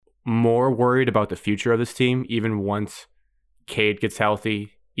more worried about the future of this team, even once Cade gets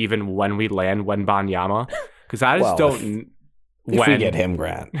healthy, even when we land Wembanyama, because I just don't. If we get him,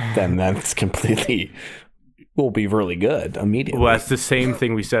 Grant, then that's completely will be really good immediately. Well, that's the same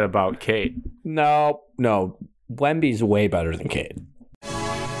thing we said about Cade. No, Wemby's way better than Cade.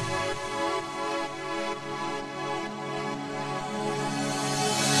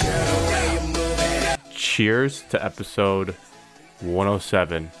 Cheers to episode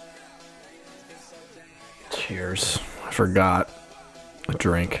 107. Cheers. I forgot a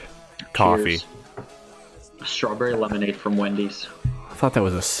drink. Coffee. Cheers. Strawberry lemonade from Wendy's. I thought that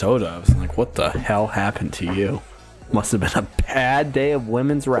was a soda. I was like, what the hell happened to you? Must have been a bad day of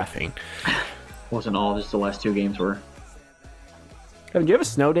women's reffing. Wasn't all, just the last two games were. Did you have a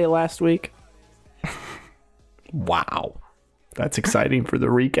snow day last week? Wow. That's exciting for the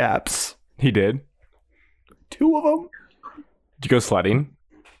recaps. He did. 2 of them. Did you go sledding?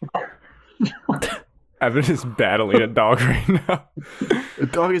 Evan is battling a dog right now. The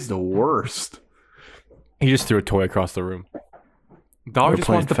dog is the worst. He just threw a toy across the room. Dog We're just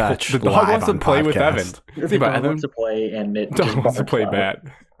playing wants to fetch the dog live wants to on play with Evan. podcast. Think about Evan. Wants to play and it Dog just wants to barks play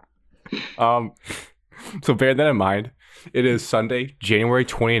loud. bad. So bear that in mind. It is Sunday, January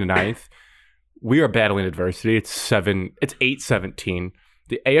 29th. We are battling adversity. It's 8:17.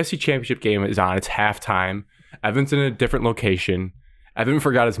 The AFC Championship game is on. It's halftime. Evan's in a different location. Evan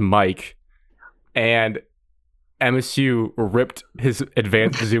forgot his mic, and MSU ripped his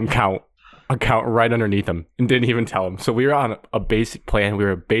advanced Zoom account right underneath him and didn't even tell him. So we were on a basic plan.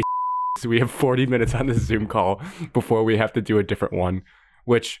 So we have 40 minutes on the Zoom call before we have to do a different one,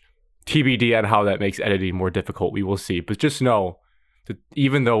 which TBD on how that makes editing more difficult. We will see. But just know that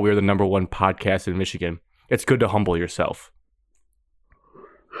even though we're the number one podcast in Michigan, it's good to humble yourself.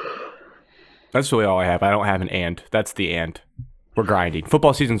 That's really all I have. I don't have an and. That's the and. We're grinding.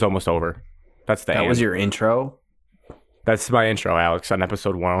 Football season's almost over. That's the and. That was your intro? That's my intro, Alex, on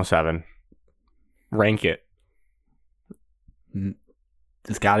episode 107. Rank it.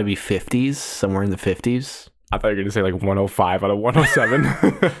 It's got to be 50s, somewhere in the 50s. I thought you were going to say like 105 out of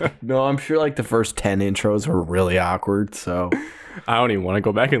 107. No, I'm sure like the first 10 intros were really awkward, so. I don't even want to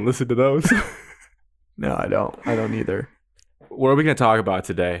go back and listen to those. No, I don't. I don't either. What are we going to talk about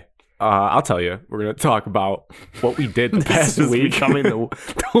today? I'll tell you. We're going to talk about what we did the past This is week. becoming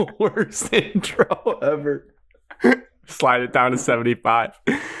the worst intro ever. Slide it down to 75.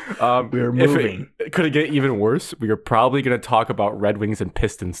 We are moving. If it could get even worse, we are probably going to talk about Red Wings and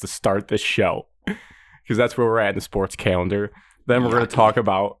Pistons to start this show, because that's where we're at in the sports calendar. Then we're going to talk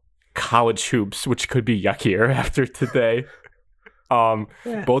about college hoops, which could be yuckier after today.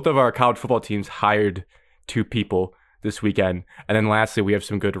 Both of our college football teams hired 2 people this weekend. And then lastly, we have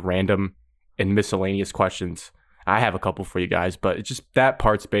some good random and miscellaneous questions. I have a couple for you guys, but it's just that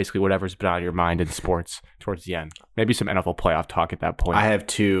part's basically whatever's been on your mind in sports towards the end. Maybe some NFL playoff talk at that point. I have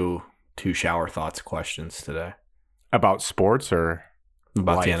two shower thoughts questions today. About sports or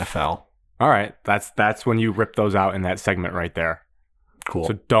About life? the NFL. All right. That's when you rip those out in that segment right there. Cool.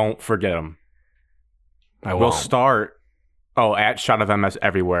 So don't forget them. I We'll won't. start at Shot of MS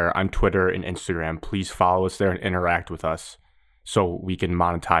everywhere on Twitter and Instagram. Please follow us there and interact with us so we can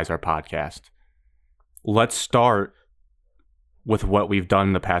monetize our podcast. Let's start with what we've done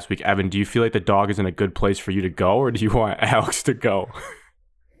in the past week. Evan, do you feel like the dog is in a good place for you to go, or do you want Alex to go?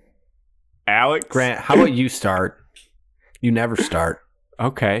 Alex? Grant, how about you start? You never start.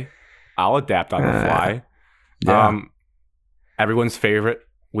 Okay. I'll adapt on the fly. Yeah. Everyone's favorite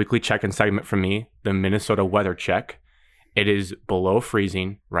weekly check-in segment from me, the Minnesota weather check. It is below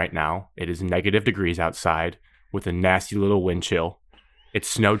freezing right now. It is negative degrees outside with a nasty little wind chill. It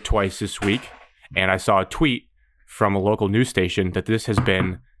snowed twice this week, and I saw a tweet from a local news station that this has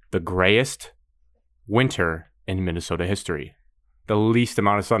been the grayest winter in Minnesota history. The least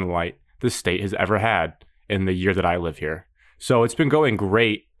amount of sunlight the state has ever had in the year that I live here. So it's been going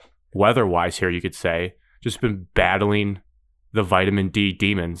great weather-wise here, you could say. Just been battling the vitamin D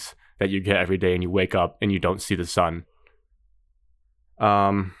demons that you get every day and you wake up and you don't see the sun.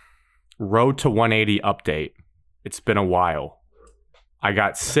 Road to 180 update. It's been a while. I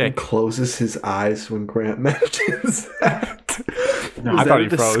got sick. Closes his eyes when Grant mentions that. I thought he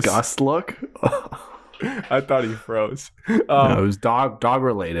froze. Disgust look. I thought he froze. No, it was dog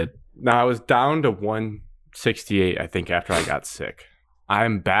related. Now I was down to 168, I think, after I got sick.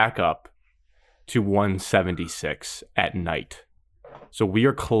 I'm back up to 176 at night. So we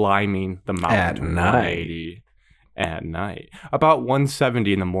are climbing the mountain At to night. 180 at night. About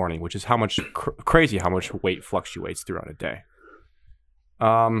 170 in the morning, which is how much crazy how much weight fluctuates throughout a day.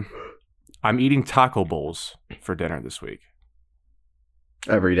 I'm eating taco bowls for dinner this week.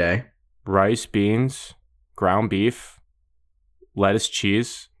 Every day. rice, beans, ground beef, lettuce,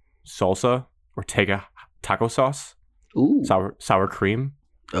 cheese, salsa, Ortega taco sauce, Ooh. sour cream.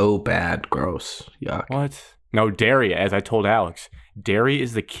 Oh, bad. Gross. Yuck. What? No, dairy, as I told Alex. Dairy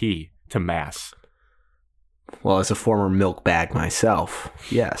is the key to mass. Well, as a former milk bag myself,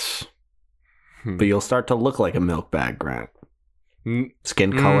 yes. But you'll start to look like a milk bag, Grant. Mm,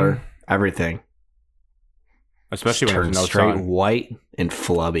 Skin color, everything. Especially when Turn there's no straight sun. white and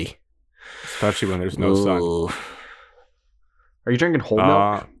flubby. Especially when there's no sun. Ugh. Are you drinking whole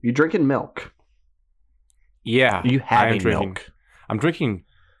milk? You drinking milk? Yeah. Are you I am having drinking. milk? I'm drinking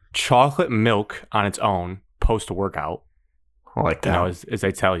chocolate milk on its own post-workout, I like you that. know, as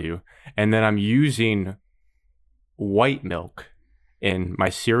I tell you. And then I'm using white milk in my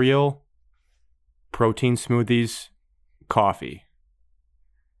cereal, protein smoothies, coffee.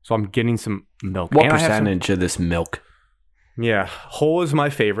 So I'm getting some milk. What And I have some- percentage of this milk? Yeah, whole is my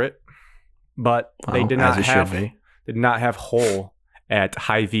favorite, but they Oh, did as not it should have be. did not have whole at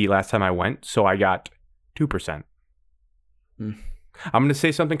Hy-Vee last time I went, so I got 2%. Hmm. I'm going to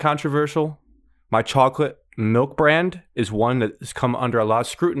say something controversial. My chocolate milk brand is one that has come under a lot of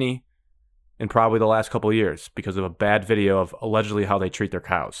scrutiny in probably the last couple of years because of a bad video of allegedly how they treat their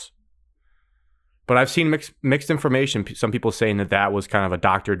cows. But I've seen mixed information. Some people saying that was kind of a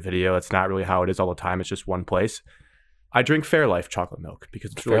doctored video. It's not really how it is all the time. It's just one place. I drink Fairlife chocolate milk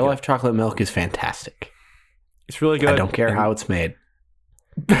because it's really Fairlife chocolate milk is fantastic. good. It's really good. I don't care And how it's made.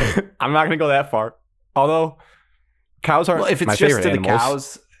 I'm not going to go that far. Although cows aren't Well, if my it's just favorite to the animals.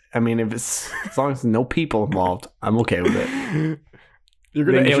 cows, I mean, if it's as long as no people involved, I'm okay with it. You're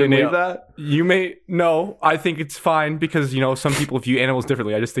going Think to you should alienate leave that? You may no. I think it's fine because you know some people view animals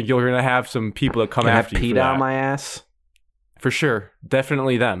differently. I just think you're going to have some people that come Can I have after you for PETA on that. my ass? For sure,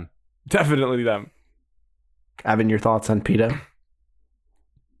 definitely them. Definitely them. Evan, your thoughts on PETA?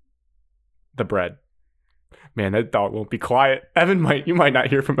 The bread. Man, that dog won't be quiet. You might not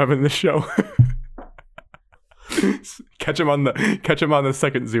hear from Evan in the show. catch him on the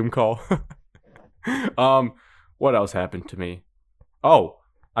second Zoom call. What else happened to me? Oh,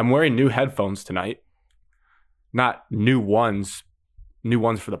 I'm wearing new headphones tonight. Not new ones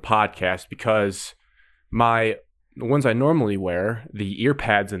for the podcast because the ones I normally wear, the ear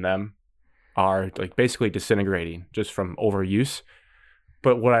pads in them are like basically disintegrating just from overuse.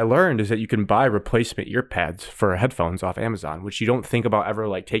 But what I learned is that you can buy replacement ear pads for headphones off Amazon, which you don't think about ever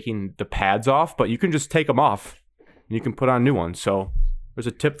like taking the pads off, but you can just take them off and you can put on new ones. So there's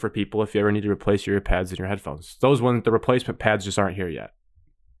a tip for people if you ever need to replace your ear pads in your headphones. Those ones, the replacement pads just aren't here yet.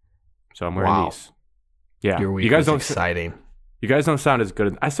 So I'm wearing Wow. these. Yeah. Your week you guys was don't exciting. you guys don't sound as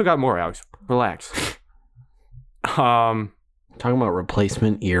good. I still got more, Alex. Relax. Talking about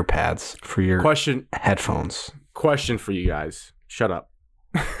replacement ear pads for your Question for you guys. Shut up.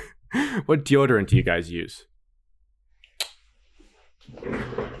 What deodorant do you guys use?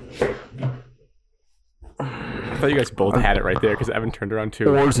 I thought you guys both had it right there because Evan turned around too.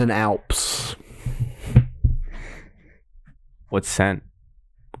 Oars and Alps. What scent?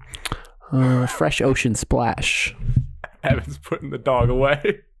 Fresh Ocean Splash. Evan's putting the dog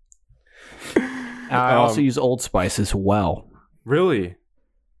away. I also use Old Spice as well. Really?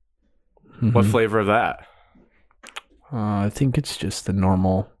 Mm-hmm. What flavor of that? I think it's just the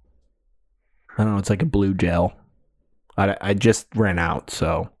normal. I don't know. It's like a blue gel. I just ran out,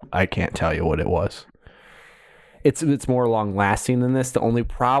 so I can't tell you what it was. It's more long lasting than this. The only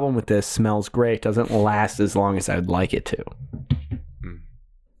problem with this, smells great, doesn't last as long as I'd like it to.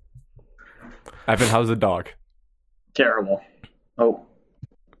 Evan, how's the dog? Terrible. Oh,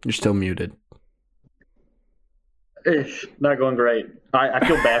 You're still muted. not going great. I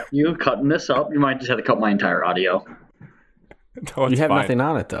feel bad for you cutting this up. You might just have to cut my entire audio. No, it's You have fine. nothing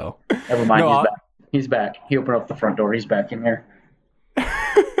on it though. Never mind. No, He's back. He's back. He opened up the front door. He's back in here.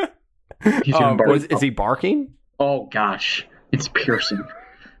 He's gonna bark. Is he barking? Oh gosh, it's piercing.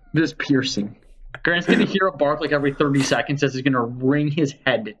 It is piercing. Grant's gonna hear a bark like every 30 seconds as he's gonna wring his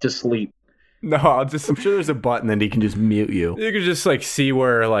head to sleep. No, I'm sure there's a button that he can just mute you. You could just like see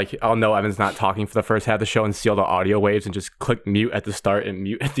where like I'll know Evan's not talking for the first half of the show and see all the audio waves and just click mute at the start and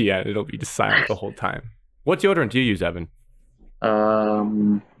mute at the end. It'll be just silent the whole time. What deodorant do you use, Evan?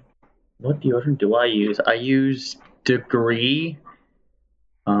 What deodorant do I use? I use Degree.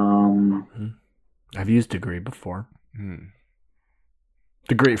 I've used Degree before.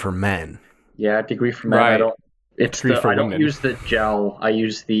 Degree for men. Yeah, Degree for men. Right. I don't. It's Degree the. for I don't women. use the gel. I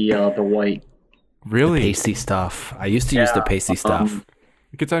use the white. Really? Pasty stuff. I used to use the Yeah, pasty stuff.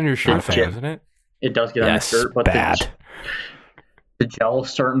 It gets on your shirt, Not a though, fan. doesn't it? It does get Yes, on the shirt, but bad. the gel's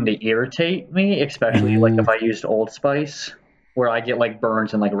starting to irritate me, especially like if I used Old Spice. where I get like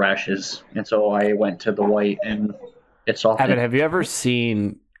burns and like rashes, and so I went to the white and it softened. Evan, have you ever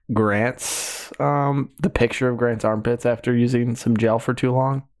seen Grant's the picture of Grant's armpits after using some gel for too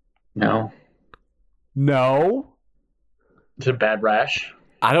long? No, No. it's a bad rash.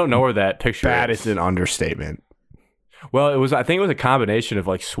 I don't know where that picture That is. is an understatement. Well, I think it was a combination of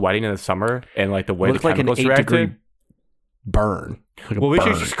like sweating in the summer and like the way the Looked like an chemicals 8-degree reacted. burn. Like a Well, we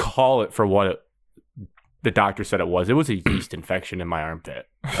should burn. just call it for what the doctor said it was. It was a yeast infection in my armpit.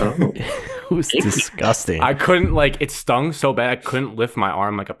 Oh. It was disgusting. I couldn't it stung so bad I couldn't lift my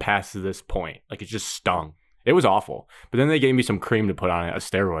arm like a past this point. Like it just stung. It was awful. But then they gave me some cream to put on it, a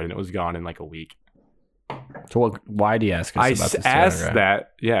steroid, and it was gone in like a week. So why do you ask us I about this? asked Sarah?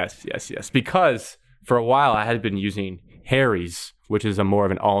 that. Yes. Because for a while I had been using Harry's, which is a more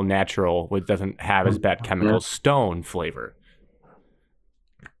of an all natural, which doesn't have as bad chemicals, stone flavor.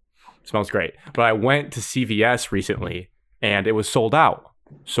 Smells great. But I went to CVS recently and it was sold out.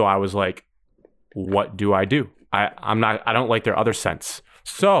 So I was like, what do? I don't like their other scents.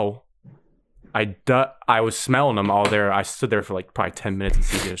 So I was smelling them all there. I stood there for like probably 10 minutes in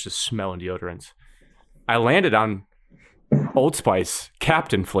CVS just smelling deodorants. I landed on Old Spice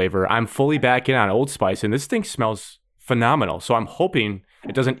Captain flavor. I'm fully back in on Old Spice, and this thing smells phenomenal. So I'm hoping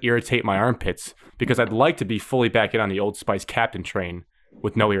it doesn't irritate my armpits because I'd like to be fully back in on the Old Spice Captain train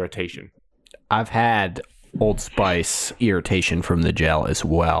with no irritation. I've had Old Spice irritation from the gel as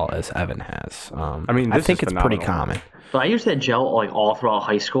well as Evan has. I mean, I this think is it's pretty phenomenal. common. But I used that gel like all throughout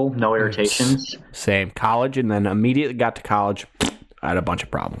high school, no irritations. Same college, and then immediately got to college, I had a bunch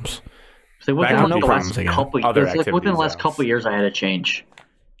of problems. So within Back like, to the problems last again. couple, Other it's like within the last activities, couple of years, I had a change,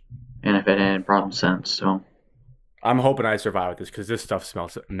 and I've had problems since. So I'm hoping I survive with this because this stuff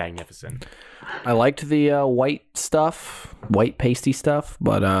smells magnificent. I liked the white stuff, white pasty stuff,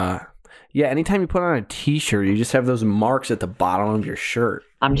 but yeah, anytime you put on a t-shirt, you just have those marks at the bottom of your shirt.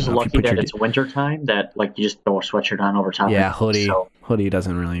 I'm just You know, if you lucky put that your- it's winter time. That like you just throw a sweatshirt on over top. Yeah, of it. hoodie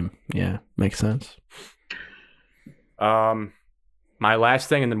doesn't really, make sense. My last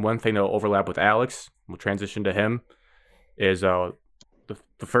thing, and then one thing that will overlap with Alex, we'll transition to him, is the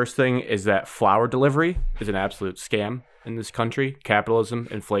first thing is that flower delivery is an absolute scam in this country. Capitalism,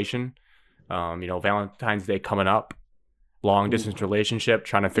 inflation, Valentine's Day coming up, long distance relationship,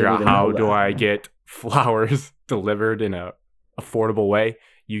 trying to figure out Didn't how know do that. I get flowers delivered in a affordable way.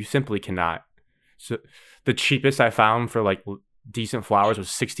 You simply cannot. So the cheapest I found for like decent flowers was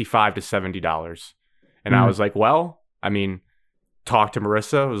 $65 to $70, and I was like, well, I mean, talk to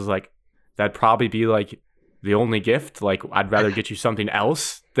Marissa. It was like, that'd probably be like the only gift. Like, I'd rather get you something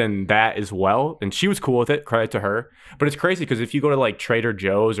else than that as well. And she was cool with it. Credit to her. But it's crazy because if you go to like Trader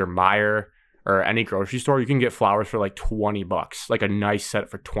Joe's or Meijer or any grocery store, you can get flowers for like $20, like a nice set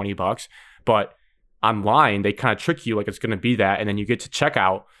for $20. But online, they kind of trick you like it's going to be that. And then you get to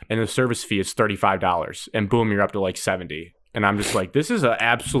checkout and the service fee is $35. And boom, you're up to like $70. And I'm just like, this is an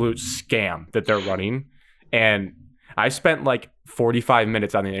absolute scam that they're running. And I spent like 45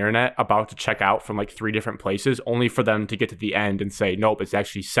 minutes on the internet about to check out from like 3 different places, only for them to get to the end and say, nope, it's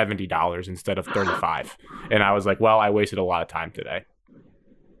actually $70 instead of $35. And I was like, well, I wasted a lot of time today.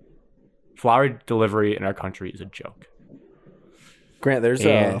 Flower delivery in our country is a joke. Grant, there's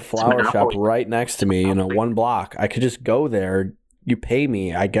Yeah. a flower shop Monopoly. right next to me, 1 block. I could just go there. You pay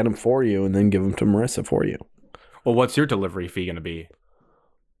me, I get them for you, and then give them to Marissa for you. Well, what's your delivery fee going to be?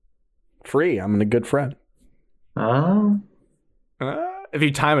 Free. I'm a good friend. Oh, If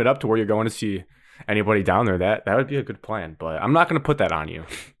you time it up to where you're going to see anybody down there, that would be a good plan. But I'm not going to put that on you.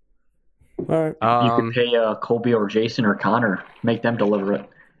 All right. you could pay Colby or Jason or Connor, make them deliver it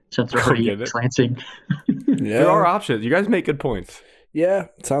since they're Go already get it. Lansing. There are Yeah. options. You guys make good points. Yeah.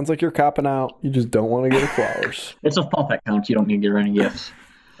 Sounds like you're copping out. You just don't want to get the flowers. It's a small pet count. You don't need to get any gifts.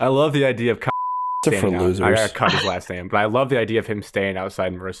 I love the idea of Except for standing out. losers. I gotta cut his last name, but I love the idea of him staying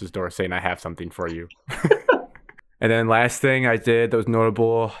outside Marissa's door saying, I have something for you. And then last thing I did that was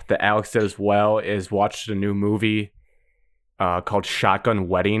notable that Alex did as well is watched a new movie called Shotgun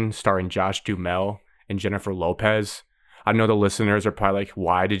Wedding starring Josh Duhamel and Jennifer Lopez. I know the listeners are probably like,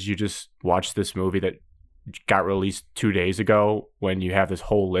 why did you just watch this movie that got released 2 days ago when you have this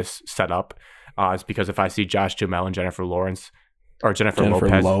whole list set up? It's because if I see Josh Duhamel and Jennifer Lopez, it's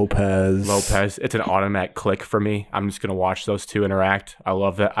an automatic click for me. I'm just gonna watch those two interact. I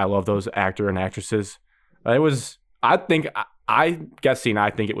love that. I love those actor and actresses. I think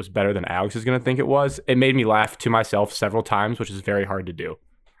it was better than Alex is gonna think it was. It made me laugh to myself several times, which is very hard to do.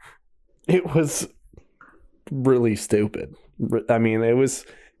 It was really stupid. I mean, it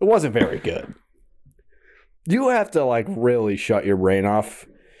wasn't very good. You have to like really shut your brain off.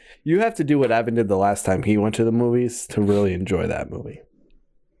 You have to do what Evan did the last time he went to the movies to really enjoy that movie.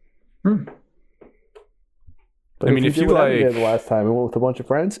 But I mean, if did you what Evan like- did the last time and went with a bunch of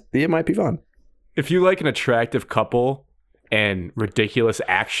friends, it might be fun. If you like an attractive couple and ridiculous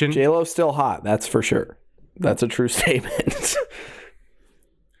action, J-Lo's still hot, that's for sure. That's a true statement.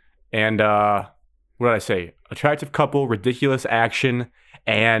 and what did I say? Attractive couple, ridiculous action,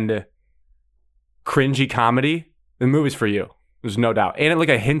 and cringy comedy, the movie's for you. There's no doubt. And like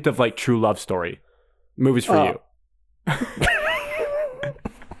a hint of like true love story. Movie's for you.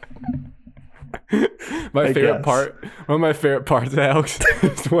 One of my favorite parts, Alex,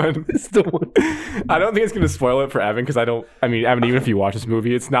 is when It's the one. I don't think it's going to spoil it for Evan because Evan, even if you watch this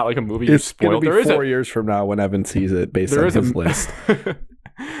movie, it's not like a movie you It's going spoiled. to be 4 years from now when Evan sees it based on his list.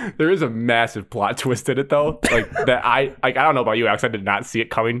 There is a massive plot twist in it though. Like that I don't know about you, Alex. I did not see it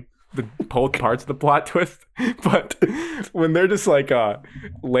coming. Both parts of the plot twist. But when they're just like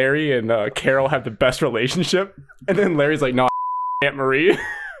Larry and Carol have the best relationship, and then Larry's like, no, Aunt Marie.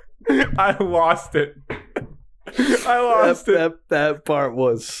 I lost it. That part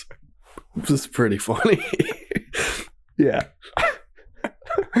was pretty funny. Yeah.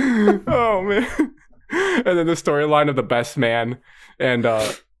 Oh man. And then the storyline of the best man and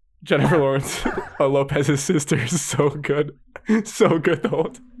Jennifer Lawrence Lopez's sister is so good. So good the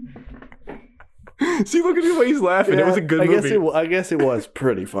whole time. See, look at the way he's laughing. It was a good movie. I guess it was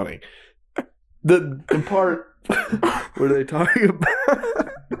pretty funny. The part where they talking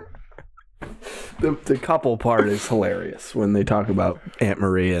about the couple part is hilarious when they talk about Aunt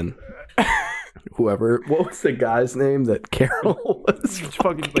Marie and whoever. What was the guy's name that Carol was?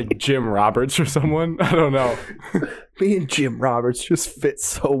 Fucking like Jim Roberts or someone. I don't know. Me and Jim Roberts just fit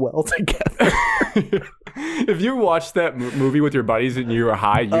so well together. If you watched that movie with your buddies and you were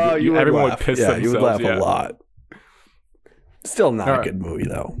high, everyone would piss themselves. You would laugh a lot. Still not All a right. good movie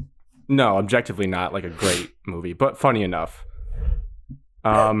though. No, objectively not like a great movie, but funny enough.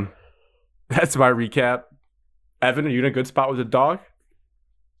 That's my recap. Evan, are you in a good spot with the dog?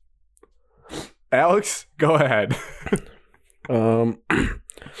 Alex, go ahead.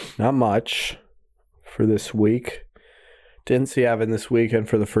 Not much for this week. Didn't see Evan this weekend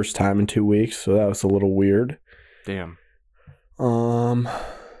for the first time in 2 weeks, so that was a little weird. Damn. I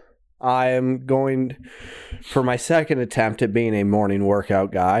am going for my second attempt at being a morning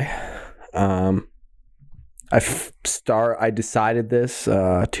workout guy. I decided this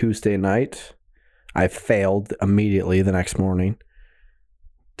Tuesday night. I failed immediately the next morning.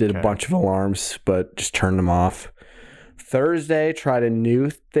 Did a bunch of alarms, but just turned them off. Thursday, tried a new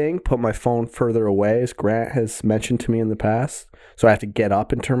thing, put my phone further away, as Grant has mentioned to me in the past. So I have to get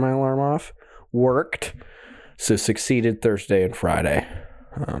up and turn my alarm off. Worked. So succeeded Thursday and Friday.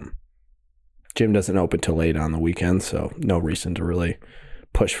 Gym doesn't open till late on the weekends, so no reason to really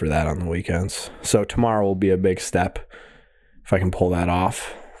push for that on the weekends. So tomorrow will be a big step if I can pull that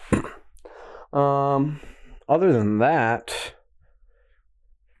off. Other than that,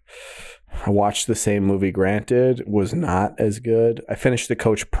 I watched the same movie Grant did. Was not as good. I finished the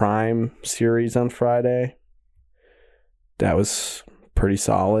Coach Prime series on Friday. That was pretty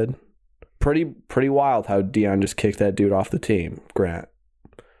solid. Pretty wild how Dion just kicked that dude off the team, Grant.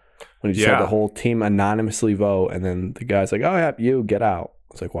 When he just had the whole team anonymously vote, and then the guy's like, oh, yeah, you, get out.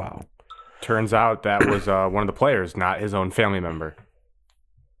 It's like, wow. Turns out that was one of the players, not his own family member.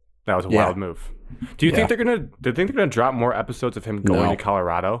 That was a wild move. Do you think they're gonna drop more episodes of him going to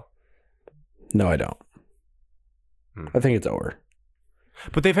Colorado? No, I don't. I think it's over.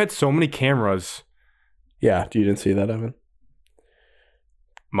 But they've had so many cameras. Yeah, you didn't see that, Evan?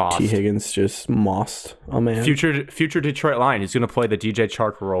 Mossed. T. Higgins just mossed a man. Future Detroit Lion. He's going to play the DJ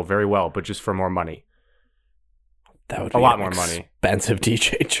Chark role very well, but just for more money. That would a be lot more money. Expensive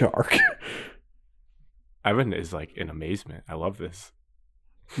DJ Chark. Evan is like in amazement. I love this.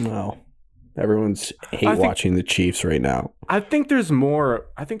 Wow. Everyone's watching the Chiefs right now. I think there's more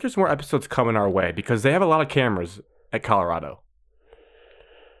episodes coming our way because they have a lot of cameras at Colorado.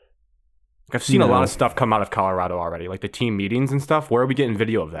 I've seen a lot of stuff come out of Colorado already, like the team meetings and stuff. Where are we getting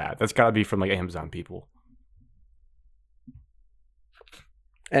video of that? That's got to be from like Amazon people.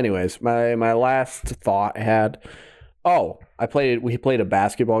 Anyways, my last thought I had. We played a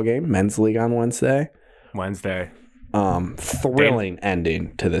basketball game, men's league on Wednesday. Thrilling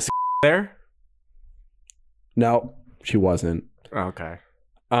ending to this. There? No, she wasn't. Okay.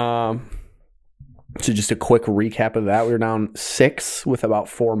 So just a quick recap of that. We were down 6 with about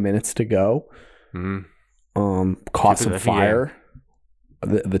 4 minutes to go. Caught some fire.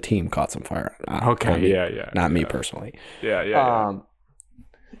 The team caught some fire. Not me personally. Yeah.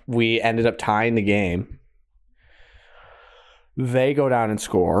 We ended up tying the game. They go down and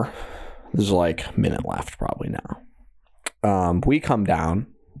score. There's like a minute left probably now. We come down.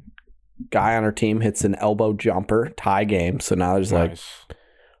 Guy on our team hits an elbow jumper, tie game. So now there's like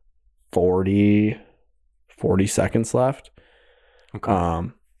 40 seconds left. Okay.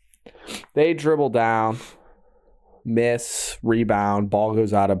 They dribble down, miss, rebound, ball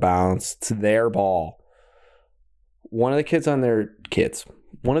goes out of bounds. It's their ball. One of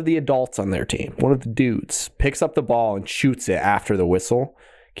the adults on their team, one of the dudes, picks up the ball and shoots it after the whistle.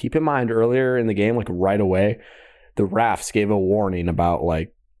 Keep in mind, earlier in the game, like right away, the refs gave a warning about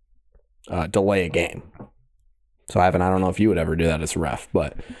like delay a game. So I don't know if you would ever do that as a ref,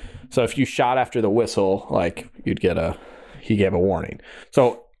 but so if you shot after the whistle, like he gave a warning.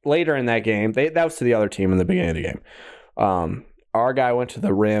 So later in that game, that was to the other team in the beginning of the game. Our guy went to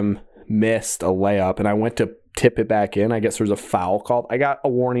the rim, missed a layup, and I went to tip it back in. I guess there was a foul called. I got a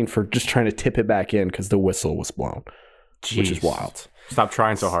warning for just trying to tip it back in because the whistle was blown, which is wild. Stop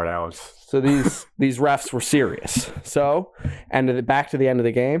trying so hard, Alex. So these refs were serious. So back to the end of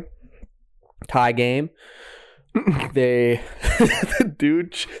the game, tie game. The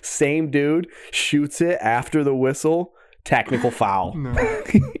same dude shoots it after the whistle. Technical foul. No.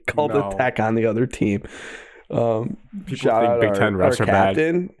 He called a tech on the other team. People think Big Ten refs are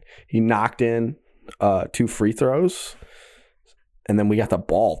captain. Bad. He knocked in 2 free throws, and then we got the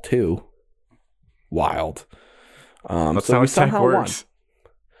ball too. Wild. That's so how we tech works.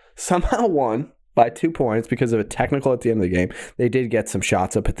 Somehow won by 2 points because of a technical at the end of the game. They did get some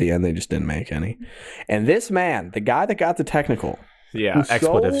shots up at the end. They just didn't make any. And this man, the guy that got the technical. Yeah,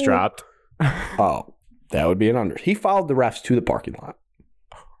 expletives dropped. Oh, that would be an under. He followed the refs to the parking lot.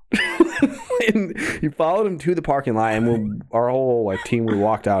 And he followed him to the parking lot, and our whole team, we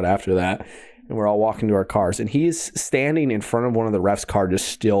walked out after that, and we're all walking to our cars, and he's standing in front of one of the refs' car, just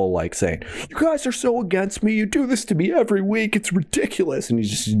still saying, "You guys are so against me. You do this to me every week. It's ridiculous." And he's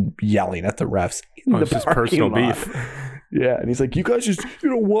just yelling at the refs in the parking personal lot. beef. Yeah, and he's like, "You guys you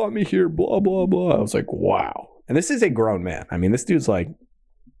don't want me here, blah, blah, blah." I was like, wow. And this is a grown man. I mean, this dude's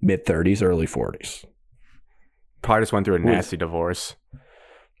mid-30s, early 40s. Probably just went through a nasty divorce.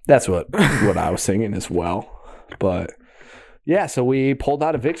 That's what I was thinking as well. But yeah, so we pulled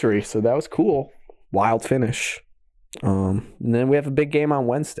out a victory. So that was cool. Wild finish. And then we have a big game on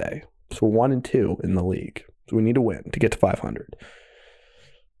Wednesday. So 1-2 in the league. So we need to win to get to 500.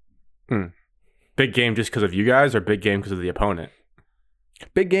 Big game just because of you guys, or big game because of the opponent?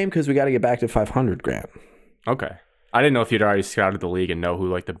 Big game because we got to get back to 500, Grant. Okay. I didn't know if you'd already scouted the league and know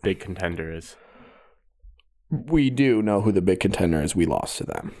who the big contender is. We do know who the big contender is. We lost to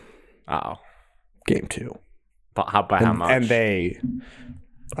them. Oh. Game 2. But how much? And they,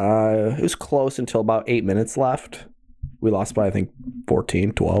 it was close until about 8 minutes left. We lost by, I think,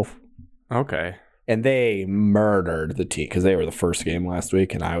 14, 12. Okay. And they murdered the team because they were the first game last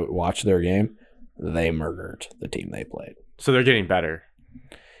week, and I watched their game. They murdered the team they played. So they're getting better.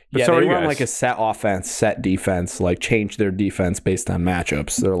 But yeah, so they run a set offense, set defense, change their defense based on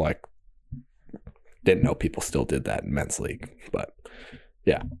matchups. They're didn't know people still did that in men's league, but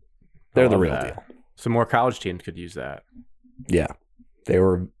yeah, they're the real deal. So more college teams could use that. Yeah, they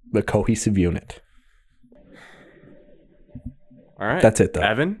were a cohesive unit. All right, that's it though.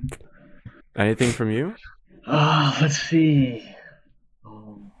 Evan, anything from you? Let's see.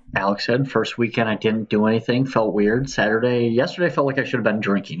 Alex said first weekend I didn't do anything. Felt weird. Yesterday felt like I should have been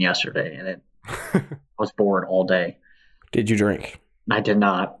drinking yesterday, and I was bored all day. Did you drink? I did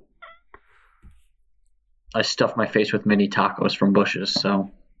not. I stuffed my face with mini tacos from Bush's. So.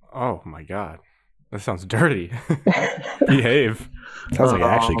 Oh my god, that sounds dirty. Behave. Sounds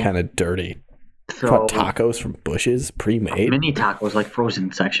actually kind of dirty. So, what, tacos from Bush's pre-made? Mini tacos,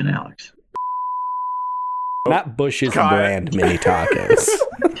 frozen section, Alex. Not Bush's brand mini tacos.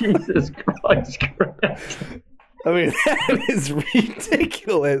 Jesus Christ, Grant. I mean, that is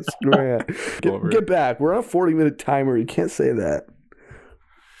ridiculous, Grant. Get back. We're on a 40-minute timer. You can't say that.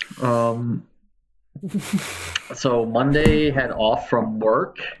 So Monday had off from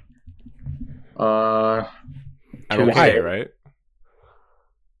work. Tuesday, right?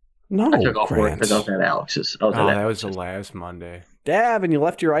 No, I took off Grant. work because I was at Alex's. That was the last Monday. Dav, and you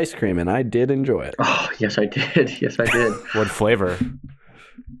left your ice cream, and I did enjoy it. Oh, yes, I did. Yes, I did. What flavor?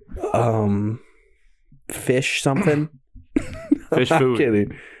 Fish something. Fish I'm food. not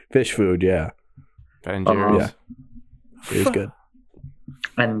kidding. Fish food, yeah. Ben and Jerry's. Yeah. It was good.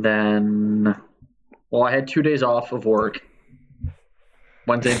 And then, I had 2 days off of work.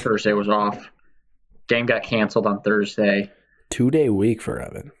 Wednesday and Thursday was off. Game got canceled on Thursday. 2-day week for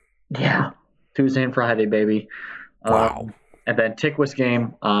Evan. Yeah. Tuesday and Friday, baby. Wow. And then Tickwis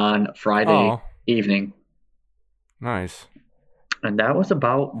game on Friday evening. Nice. And that was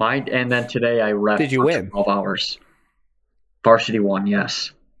about and then today I ref Did you for win? 12 hours. Varsity won,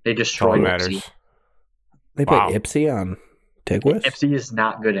 yes. They That's all destroyed that Ipsy. matters. They Wow. played Ipsy on Tigwis. Ipsy is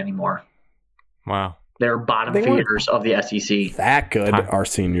not good anymore. Wow. They're bottom They weren't- feeders of the SEC. That good Time. our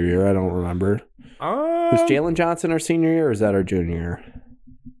senior year. I don't remember. Was Jalen Johnson our senior year or is that our junior year?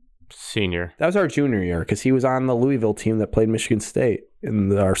 Senior. That was our junior year because he was on the Louisville team that played Michigan State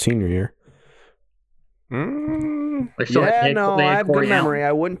in our senior year. They still Yeah, had, no, they I had have good Corey memory. Allen.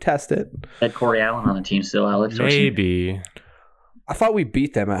 I wouldn't test it. They had Corey Allen on the team still, Alex. Maybe. I thought we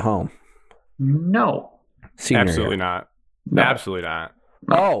beat them at home. No. Senior Absolutely year. not. No. Absolutely not.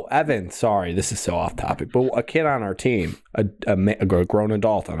 Oh, Evan. Sorry, this is so off topic. But a kid on our team, a grown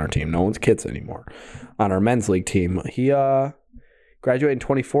adult on our team, no one's kids anymore, on our men's league team, he graduated in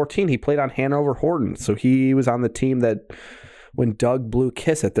 2014. He played on Hanover Horton. So he was on the team that when Doug blew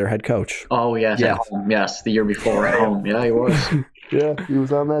kiss at their head coach. Oh, yes, Yes. at home. Yes, the year before at home. Yeah, he was. Yeah, he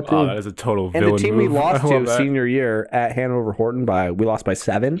was on that Oh, that is a total And villain the team move. we lost I love to that. senior year at Hanover Horton we lost by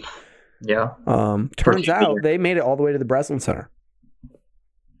 7. Yeah. Turns year. out they made it all the way to the Breslin Center.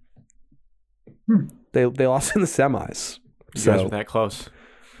 They lost in the semis. You guys So were that close.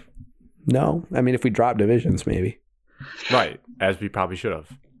 no, I mean if we drop divisions, maybe. Right. As we probably should have.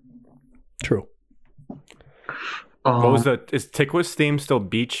 True. What was is Tickwis theme still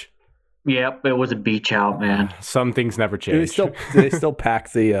beach? Yep, it was a beach out, man. Some things never Do they change. still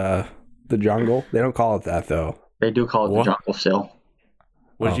pack the jungle? They don't call it that though. They do call it What? the jungle still.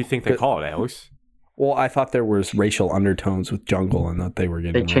 What did Oh. you think they call it, Alex? Well, I thought there was racial undertones with jungle and that they were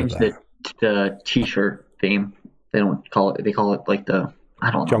getting They rid of changed that. the t-shirt theme. They don't call it. They call it like the I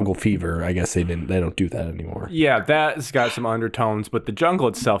don't know. Jungle fever. I guess they don't do that anymore. Yeah, that's got some undertones, but the jungle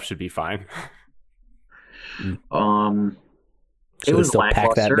itself should be fine. Um, So it they was still pack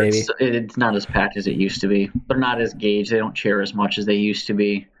that lackluster. baby. It's not as packed as it used to be. They're not as gauged. They don't cheer as much as they used to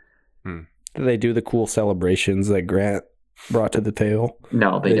be. Do they do the cool celebrations that Grant brought to the table?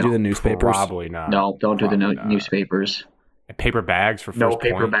 No, they They do don't. the newspapers. Probably not. No, don't do the Probably not. newspapers. And paper bags for first No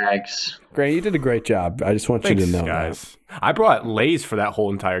paper point. bags. Grant, you did a great job. I just want Thanks, you to know guys. I brought Lay's for that whole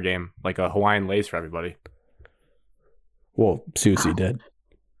entire game, like a Hawaiian Lay's for everybody. that. Well, Susie did.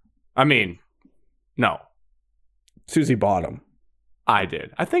 I mean, no, Susie bought them. I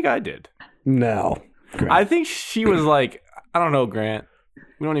did. I think I did. No. Grant. I think she was like, I don't know, Grant.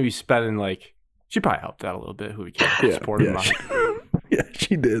 We don't need to be spending like. She probably helped out a little bit. Who we can support him. Yeah,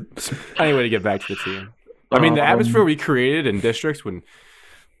 she did. Anyway, to get back to the team. I mean, the atmosphere we created in districts when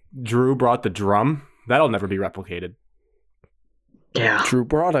Drew brought the drum, that'll never be replicated. Yeah. Drew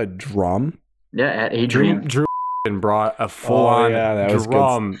brought a drum. Yeah, at Adrian. Drew brought a full-on yeah, that was good.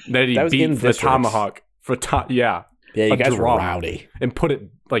 drum that he That was beat in for the districts. tomahawk. Yeah, Yeah, you A guys were drum. rowdy. and put it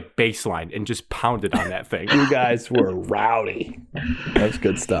like baseline and just pounded on that thing. You guys were rowdy. That was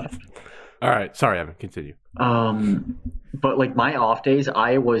good stuff. All right, sorry, Evan, continue. But like my off days,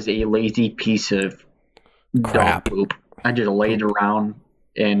 I was a lazy piece of Crap. dog poop. I just laid around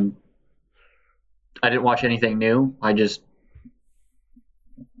and I didn't watch anything new. I just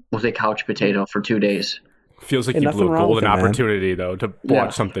was a couch potato for 2 days. Feels like Hey, you nothing blew a wrong with golden it, man. opportunity though to Yeah.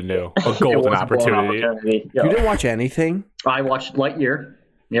 watch something new. A It golden was a opportunity. Yeah. You didn't watch anything? I watched Lightyear.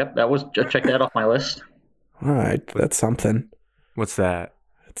 Yep, that was check that off my list. All right, that's something. What's that?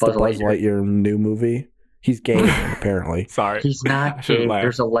 It's Buzz the Buzz Lightyear. Lightyear new movie. He's gay, apparently. Sorry, He's I not shouldn't gay. laugh.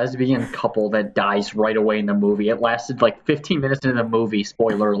 There's a lesbian couple that dies right away in the movie. It lasted like 15 minutes into the movie.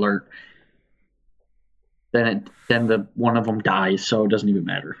 Spoiler alert. Then the one of them dies, so it doesn't even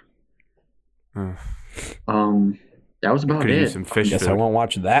matter. Hmm. That was about Could use it. some fish Guess I food. won't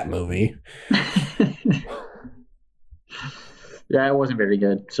watch that movie. Yeah, it wasn't very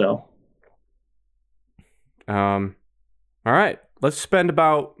good. So All right, let's spend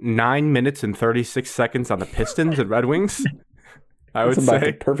about 9 minutes and 36 seconds on the Pistons and Red Wings. I would That's about the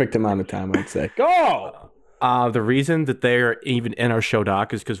say perfect amount of time, I'd say. Go! the reason that they're even in our show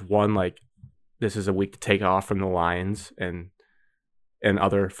doc is because one, like, this is a week to take off from the Lions and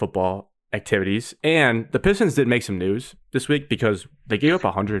other football activities, and the Pistons did make some news this week because they gave up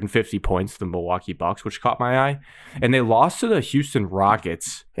 150 points to the Milwaukee Bucks, which caught my eye, and they lost to the Houston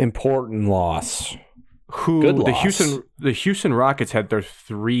Rockets. Important loss. Who Good the loss. Houston Rockets had their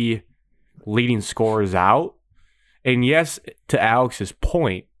 3 leading scorers out, and yes, to Alex's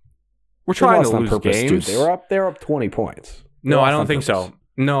point, we're They trying to lost on lose purpose, games. Dude. They were up 20 points. They No, lost I don't on think purpose. so.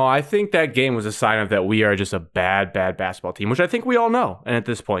 No, I think that game was a sign of that we are just a bad basketball team, which I think we all know. And at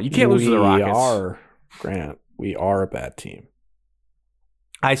this point, you can't lose to the Rockets. We are, Grant. We are a bad team.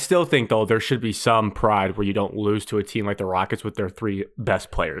 I still think, though, there should be some pride where you don't lose to a team like the Rockets with their 3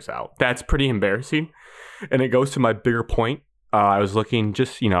 best players out. That's pretty embarrassing. And it goes to my bigger point. I was looking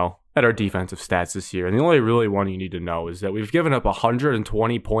just, at our defensive stats this year. And the only really one you need to know is that we've given up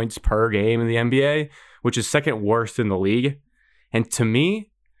 120 points per game in the NBA, which is second worst in the league. And to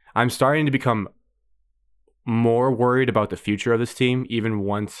me, I'm starting to become more worried about the future of this team, even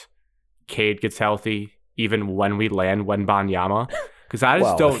once Cade gets healthy, even when we land Wembanyama. Because I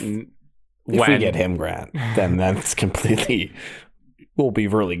just If we get him, Grant, then that's completely will be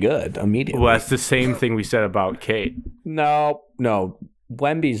really good immediately. Well, that's the same thing we said about Cade. No.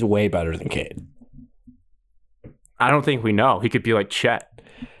 Wemby's way better than Cade. I don't think we know. He could be like Chet.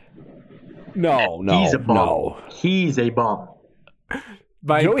 No. He's a bum. No. He's a bum.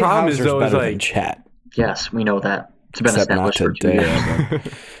 My Joey problem is Hauser's though, better is than like, Yes, Chet. we know that. It's been Except not established for 2 today.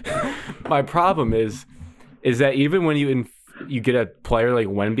 years. my problem is that even when you get a player like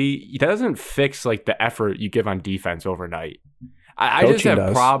Wemby, that doesn't fix like the effort you give on defense overnight. I just Coaching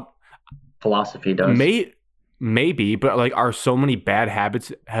have does. Philosophy does. Maybe, but like, are so many bad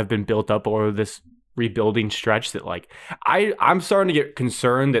habits have been built up over this rebuilding stretch that like I'm starting to get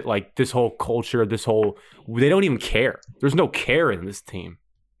concerned that like this whole culture, they don't even care. There's no care in this team.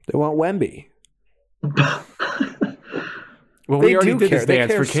 They want Wemby. Well, They we already do did care. this They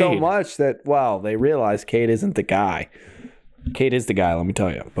dance care for so Cade. much that they realize Cade isn't the guy. Cade is the guy, let me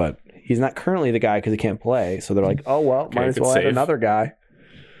tell you, but he's not currently the guy because he can't play. So they're like, oh well, might as good well add save. another guy.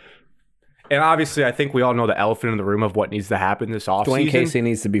 And obviously, I think we all know the elephant in the room of what needs to happen this offseason. Dwayne Casey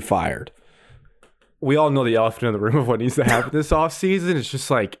needs to be fired. We all know the elephant in the room of what needs to happen this offseason. It's just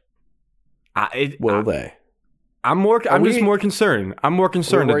like, Will they? I'm just more concerned. I'm more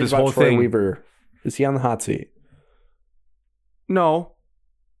concerned We're that worried this about whole Troy thing. Weaver. Is he on the hot seat? No,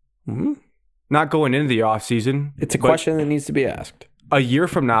 Hmm? not going into the offseason. It's a but question that needs to be asked. A year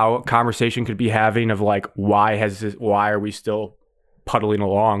from now, a conversation could be having of like, why are we still puddling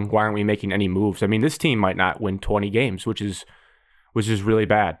along? Why aren't we making any moves? I mean, this team might not win 20 games, which is really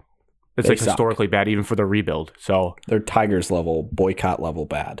bad. It's They like suck. historically bad, even for the rebuild. So They're Tigers level, boycott level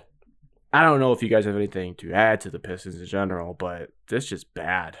bad. I don't know if you guys have anything to add to the Pistons in general, but this is just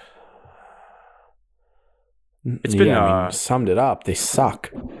bad. It's been summed it up. They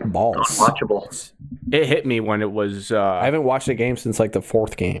suck balls. Unwatchable. it hit me when it was I haven't watched a game since like the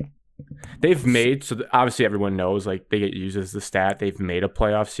fourth game. they've made obviously everyone knows like they get used as the stat they've made a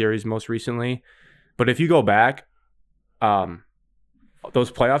playoff series most recently, but if you go back,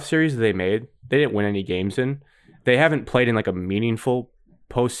 those playoff series they made, they didn't win any games in. They haven't played in like a meaningful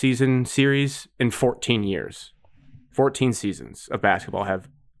postseason series in 14 years. 14 seasons of basketball have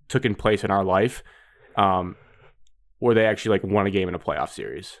taken place in our life, where they actually like won a game in a playoff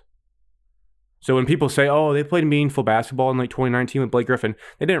series. So when people say, "Oh, they played meaningful basketball in like 2019 with Blake Griffin,"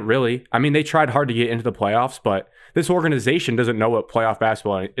 they didn't really. I mean, they tried hard to get into the playoffs, but this organization doesn't know what playoff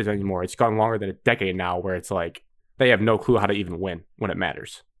basketball is anymore. It's gone longer than a decade now, where it's like they have no clue how to even win when it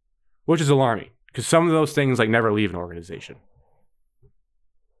matters, which is alarming because some of those things like never leave an organization.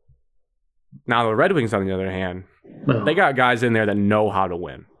 Now the Red Wings, on the other hand, they got guys in there that know how to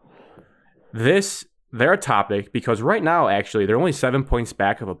win. They're a topic because right now, actually, they're only 7 points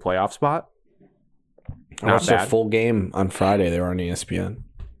back of a playoff spot. I watched their bad. full game on Friday. They were on ESPN.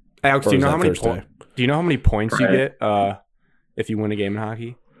 Alex, Or do you was know that how many Thursday? do you know how many points you Right. get if you win a game in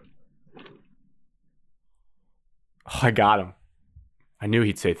hockey? Oh, I got him. I knew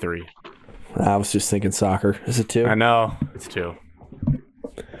he'd say 3. I was just thinking soccer. Is it 2? I know it's 2.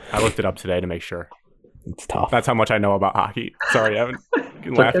 I looked it up today to make sure. It's tough. That's how much I know about hockey. Sorry, Evan. You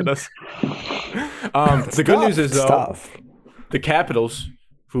can laugh at us. The good news is It's though, tough. the Capitals,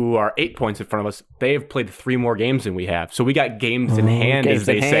 who are 8 points in front of us, they have played 3 more games than we have. So we got games in hand, games as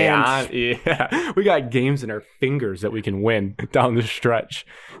they in say. hand. Yeah, we got games in our fingers that we can win down the stretch.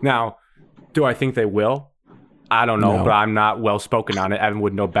 Now, do I think they will? I don't know, No. but I'm not well spoken on it. Evan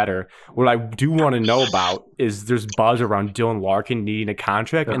would know better. What I do want to know about is there's buzz around Dylan Larkin needing a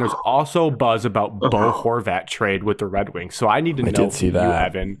contract, and there's also buzz about Bo Horvat trade with the Red Wings. So I need to know did see from you,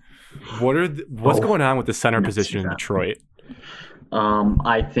 that. Evan. What's going on with the center position in Detroit?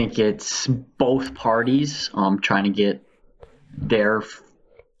 I think it's both parties trying to get their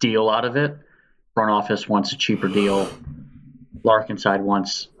deal out of it. Front office wants a cheaper deal. Larkin side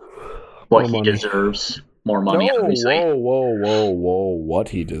wants what More he money. deserves. More money, obviously. Whoa. What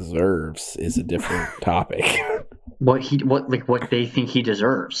he deserves is a different topic. What they think he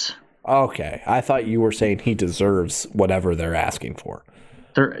deserves. Okay. I thought you were saying he deserves whatever they're asking for.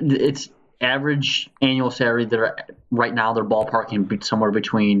 It's average annual salary. Right now they're ballparking somewhere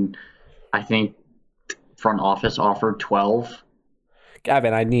between, I think, front office offered 12.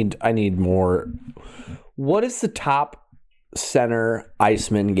 Gavin, I need more. What does the top center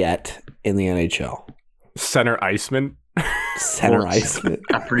Iceman get in the NHL? Center Iceman. Center Well, iceman.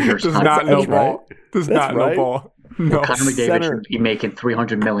 I'm pretty sure Does Connor not know that's ball. Does That's not know right. ball. No. McDavid Center. should be making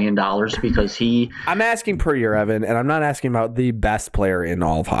 $300 million because he. I'm asking per year, Evan, and I'm not asking about the best player in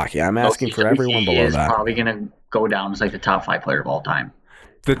all of hockey. I'm asking for everyone he below is that. probably going to go down as like the top 5 player of all time.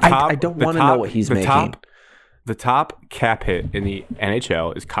 The top, I don't the want to know top- what he's the making. The top cap hit in the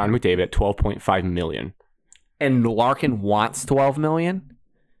NHL is Connor McDavid at $12.5 million. And Larkin wants $12 million.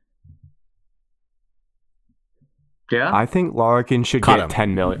 Yeah. I think Larkin should Cut get him.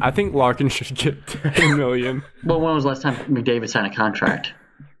 10 million. I think Larkin should get 10 million. Well, when was the last time McDavid signed a contract?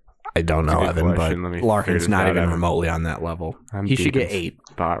 I don't know, That's a good Evan, but question. Let me Larkin's figure not this out, even Evan. remotely on that level. I'm He should deep get in 8.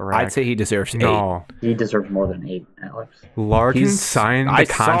 spot rack. I'd say he deserves 8. no. He deserves more than 8, Alex. Larkin signed the I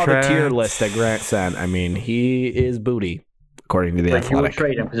contract. saw the tier list that Grant sent. I mean, he is booty, according to the Like, you would Athletic.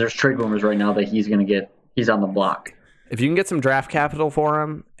 trade him because there's trade rumors right now that he's on the block. If you can get some draft capital for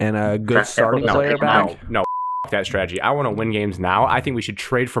him and a good Draft starting capital player doesn't pay him back, out. No, f- that strategy. I want to win games now. I think we should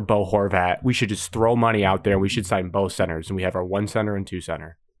trade for Bo Horvat. We should just throw money out there. We should sign both centers, and we have our 1 center and 2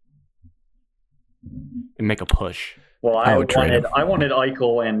 center, and make a push. Well, I would trade him. I wanted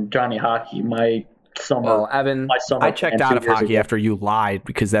Eichel and Johnny Hockey. My summer. well, Evan, My summer I checked plan out 2 of years hockey ago. after you lied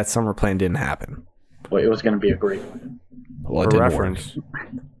because that summer plan didn't happen. Well, it was going to be a great one. Well, it For didn't reference,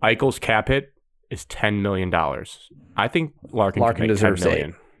 Eichel's cap hit is $10 million. I think Larkin Larkin can make deserves $10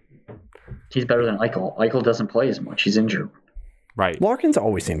 million. He's better than Eichel. Eichel doesn't play as much. He's injured. Right. work. Larkin's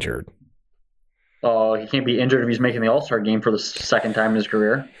always injured. He can't be injured if he's making the All-Star game for the second time in his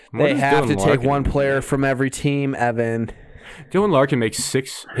career. What They is have to Dylan take Larkin? one player from every team, Evan. Dylan Larkin makes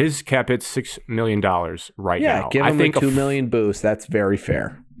his cap hit's $6 million right Yeah, now. give I him think a $2 million boost. That's very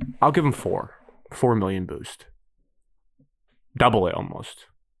fair. I'll give him $4 million boost. Double it almost.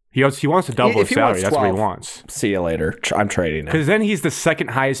 He wants to double If his he wants salary. That's what he 12. wants. See you later. I'm trading him. Because then he's the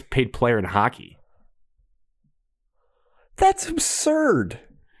second highest paid player in hockey. That's absurd.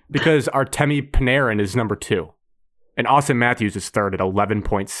 Because Artemi Panarin is number 2. And Austin Matthews is third at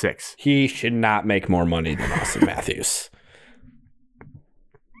 11.6. He should not make more money than Austin Matthews.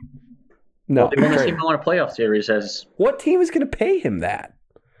 No. They won the trade team him. won a playoff series as What team is going to pay him that?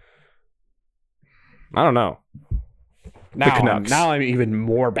 I don't know. Canucks. Now I'm even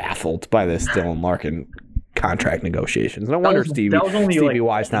more baffled by this Dylan Larkin contract negotiations. No wonder Stevie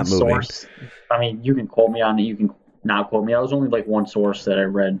Y's not moving. source. I mean, you can quote me on it. You can not quote me. That was only like one source that I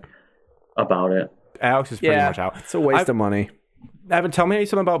read about it. Alex is pretty much out. It's a waste of money. Evan, tell me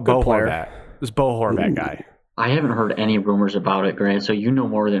something about Bo player. Horvat. This Bo Horvat guy. I haven't heard any rumors about it, Grant. So you know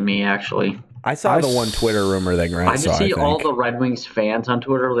more than me, actually. I saw the one Twitter rumor that Grant I saw. just see I think. all the Red Wings fans on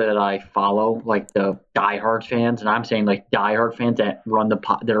Twitter that I follow, like the diehard fans, and I'm saying like diehard fans that run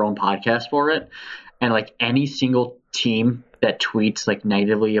their own podcast for it, and like any single team that tweets like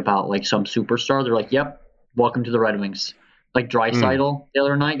negatively about like some superstar, they're like, "Yep, welcome to the Red Wings." Like Draisaitl the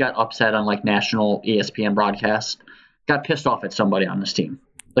other night got upset on like national ESPN broadcast, got pissed off at somebody on this team,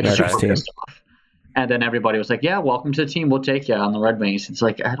 like Red super Wings team. pissed off. And then everybody was like, "Yeah, welcome to the team. We'll take you on the Red Wings." It's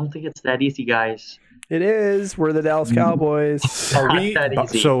like I don't think it's that easy, guys. It is. We're the Dallas Cowboys. Are we Not that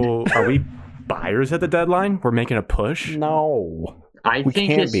easy. so are we buyers at the deadline? We're making a push? No. I We think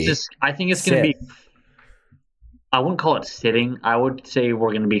can't it's be. just. I think it's going to Sit. be. I wouldn't call it sitting. I would say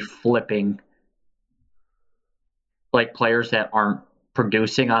we're going to be flipping, like players that aren't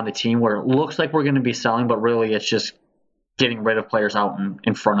producing on the team. Where it looks like we're going to be selling, but really it's just getting rid of players out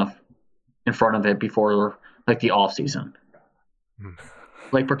in front of it before like the off season.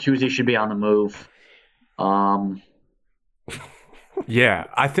 Like Bertuzzi should be on the move. Yeah.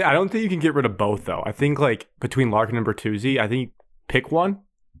 I don't think you can get rid of both though. I think like between Larkin and Bertuzzi, I think pick one.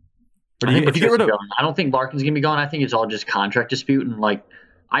 Or do I you, think if you get rid of Bertuzzi's gone. I don't think Larkin's going to be gone. I think it's all just contract dispute and like.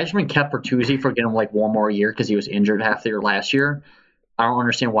 I just kept Bertuzzi for getting him like one more year because he was injured half the year last year. I don't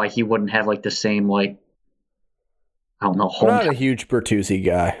understand why he wouldn't have like the same like I don't know I'm not a hometown, huge Bertuzzi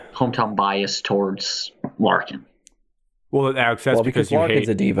guy. hometown bias towards Larkin. well, Alex, that's Well, because because you Larkin's hate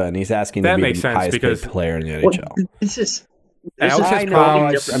a diva and he's asking That to be makes the sense highest because- paid player in the Well, NHL. this is Alex has I know.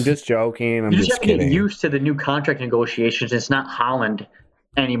 probably I'm just joking. I'm you just just have to get kidding. used to the new contract negotiations. It's not Holland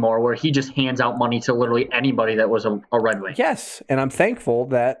anymore, where he just hands out money to literally anybody that was a Red Wing. Yes, and I'm thankful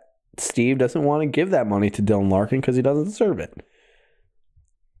that Steve doesn't want to give that money to Dylan Larkin because he doesn't deserve it.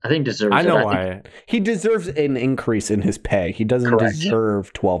 I think deserves. I know it. why. He deserves an increase in his pay. He doesn't Correct.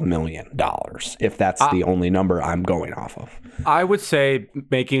 deserve $12 million if that's the only number I'm going off of. I would say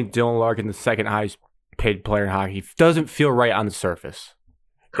making Dylan Larkin the second highest paid player in hockey doesn't feel right on the surface.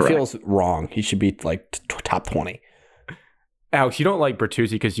 It Correct. feels wrong. He should be like top 20. Alex, you don't like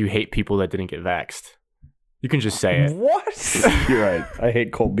Bertuzzi because you hate people that didn't get vaxxed. You can just say it. What? You're right. I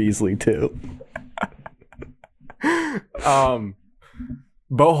hate Cole Beasley too.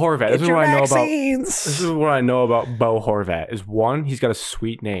 Bo Horvat. This is what I know about. vaccines. This is what I know about Bo Horvat. Is one, he's got a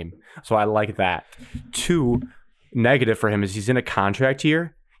sweet name, so I like that. Two, negative for him is he's in a contract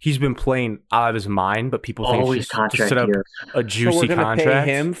year. He's been playing out of his mind, but people think Always he's to contract set up year. a So juicy we're gonna contract.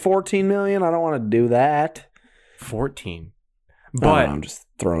 pay him $14 million. I don't want to do that. 14. But But I'm just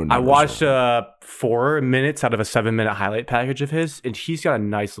throwing. I numbers watched around. 4 minutes out of a 7-minute highlight package of his, and he's got a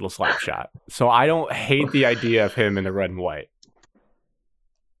nice little slap shot. So I don't hate the idea of him in the red and white.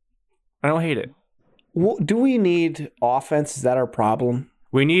 I don't hate it. Well, do we need offense? Is that our problem?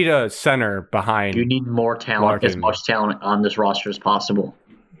 We need a center behind. You need more talent, as Larkin. much talent on this roster as possible.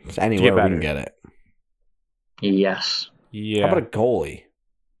 Just anywhere we better. can get it. Yes. Yeah. How about a goalie?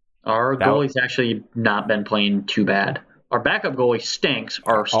 Our That- goalie's actually not been playing too bad. Our backup goalie stinks.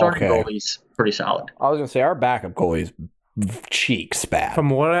 Our starting Okay. goalie's pretty solid. I was gonna say our backup goalie's cheeks bad. From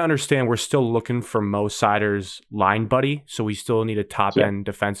what I understand, we're still looking for Mo Sider's line buddy, so we still need a top end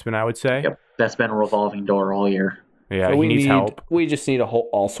defenseman, I would say. Yep. That's been a revolving door all year. Yeah, So he we needs help. We just need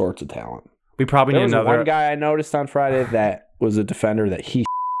all sorts of talent. We probably There need was another. one guy I noticed on Friday that was a defender that he.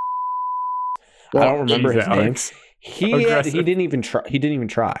 I Well, don't remember Jeez, his name. Alex. He Aggressive. didn't even try. He didn't even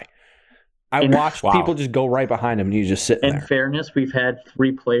try. I In- watched Wow. people just go right behind him, and he was just sitting In there. fairness, we've had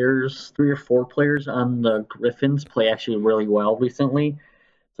 3 or 4 players on the Griffins play actually really well recently.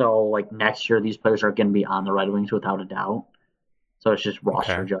 So, like, next year, these players are going to be on the Red Wings without a doubt. So it's just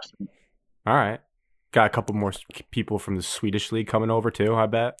roster Okay. adjustment. All right. Got a couple more people from the Swedish league coming over too, I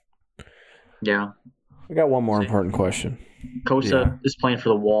bet. Yeah. I got one more See. important question. Kosa Yeah. is playing for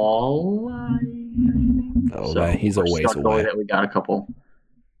the Wall. Oh, man, he's a ways away. That we got a couple.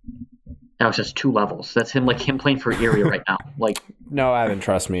 Alex has 2 levels. That's him playing for Erie right now. Like, No, Evan,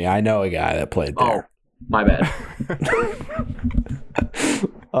 trust me. I know a guy that played oh, there. my bad.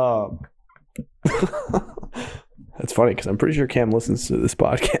 That's funny because I'm pretty sure Cam listens to this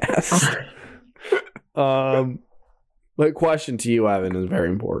podcast. My question to you, Evan, is very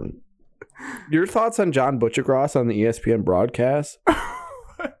important. Your thoughts on John Butchergross on the ESPN broadcast?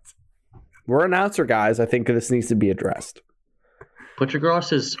 We're announcer guys. I think this needs to be addressed.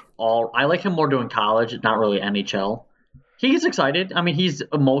 Butchergross is all. I like him more doing college, not really NHL. He gets excited. I mean, he's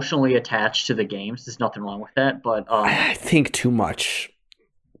emotionally attached to the games. There's nothing wrong with that. But I think too much.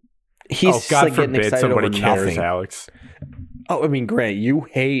 He's Oh, just, God like, getting forbid excited somebody over cares, nothing. Alex. Oh, I mean, Grant, you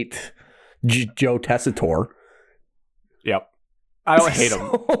hate Joe Tessitore. Yep. I don't hate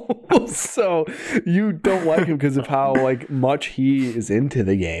him. So you don't like him because of how much he is into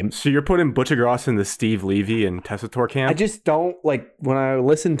the game. So you're putting Butchergross in the Steve Levy and Tessitore camp? I just don't when I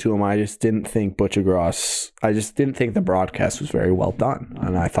listened to him. I just didn't think Butchergross. I just didn't think the broadcast was very well done,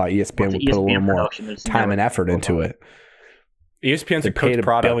 and I thought ESPN would put a little more time and effort into it. ESPN's They a paid cooked $1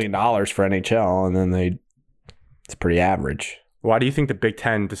 product. billion for NHL, and then it's pretty average. Why do you think the Big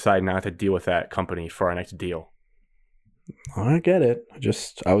Ten decided not to deal with that company for our next deal? I get it.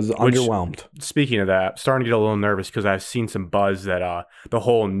 I was underwhelmed. Speaking of that, starting to get a little nervous because I've seen some buzz that the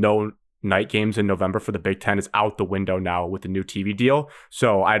whole no night games in November for the Big Ten is out the window now with the new TV deal.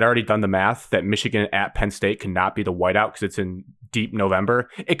 So I'd already done the math that Michigan at Penn State cannot be the whiteout because it's in deep November.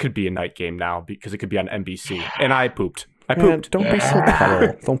 It could be a night game now because it could be on NBC. And I pooped. Man, don't be so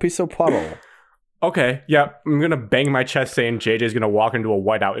puddle. Don't be so puddle. Okay, yeah, I'm going to bang my chest saying JJ's going to walk into a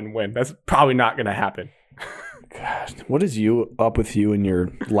whiteout and win. That's probably not going to happen. God, what is up with you and your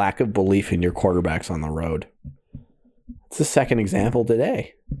lack of belief in your quarterbacks on the road? It's the second example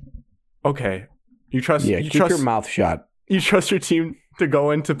today. Okay. You trust Yeah, you keep your mouth shut. You trust your team to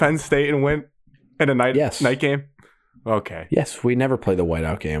go into Penn State and win in a night game? Okay. Yes, we never play the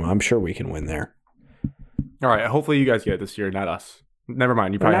whiteout game. I'm sure we can win there. All right. Hopefully you guys get it this year, not us. Never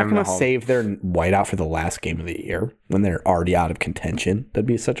mind. You We're probably not have them going at to home. save their whiteout for the last game of the year when they're already out of contention. That'd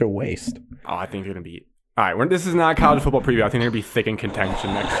be such a waste. Oh, I think they're going to be. All right. This is not a college football preview. I think they're going to be thick in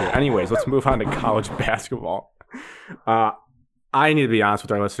contention next year. Anyways, let's move on to college basketball. I need to be honest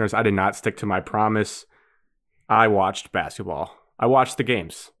with our listeners. I did not stick to my promise. I watched basketball. I watched the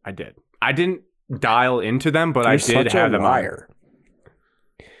games. I did. I didn't dial into them, but I did have them on. You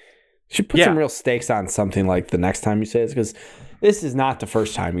should put some real stakes on something like the next time you say it, because this is not the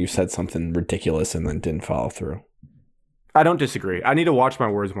first time you said something ridiculous and then didn't follow through. I don't disagree. I need to watch my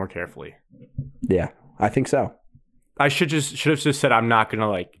words more carefully. Yeah, I think so. I should have just said I'm not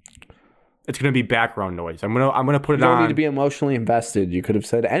gonna it's gonna be background noise. I'm gonna put it You don't on. need to be emotionally invested. You could have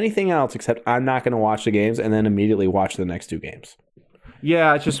said anything else except I'm not going to watch the games and then immediately watch the next 2 games.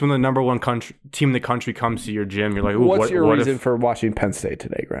 Yeah, it's just when the number one team in the country comes to your gym, you're like, ooh, What's your what reason if, for watching Penn State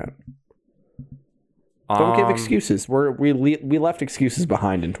today, Grant? Don't give excuses. We left excuses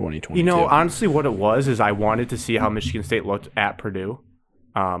behind in 2022. You know, honestly, what it was is I wanted to see how Michigan State looked at Purdue.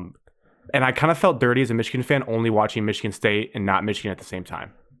 And I kind of felt dirty as a Michigan fan only watching Michigan State and not Michigan at the same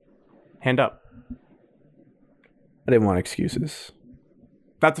time. Hand up. I didn't want excuses.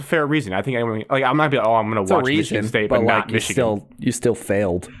 That's a fair reason. I think I'm not be I'm going to watch Michigan State, but not Michigan. You still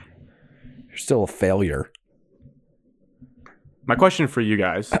failed. You're still a failure. My question for you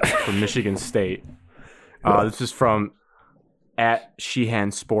guys from Michigan State. This is from at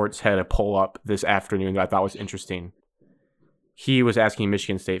Sheehan Sports, had a poll up this afternoon that I thought was interesting. He was asking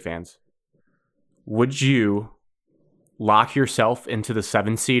Michigan State fans, would you lock yourself into the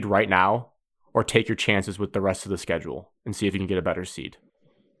 7 seed right now or take your chances with the rest of the schedule and see if you can get a better seed?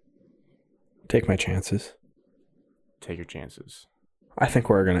 Take my chances. Take your chances. I think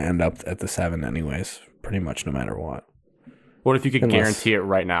we're going to end up at the 7 anyways, pretty much no matter what. What if you could guarantee it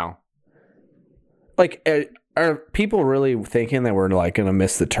right now? Like, are people really thinking that we're like going to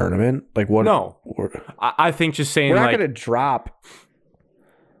miss the tournament? Like, what? No, I think just saying we're not like, going to drop.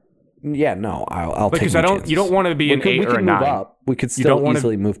 Yeah, no, I'll take. Because you don't want to be an 8 or a 9. Move up. We could still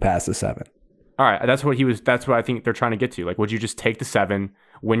easily move past the 7. All right, that's what I think they're trying to get to. Like, would you just take the 7,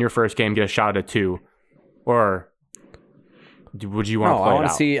 win your first game, get a shot at a 2, or would you want to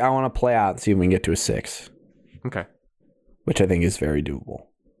play it out? I want to play out and see if we can get to a 6. Okay. Which I think is very doable.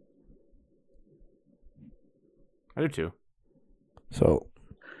 I do too. So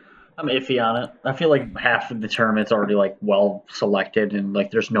I'm iffy on it. I feel like half of the tournament's already like well selected, and like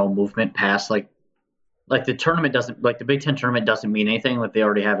there's no movement past like the tournament doesn't, like the Big Ten tournament doesn't mean anything. Like they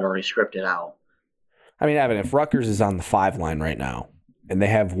already have it already scripted out. I mean, Evan, if Rutgers is on the 5 line right now and they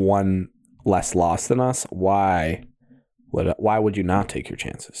have 1 less loss than us, why would you not take your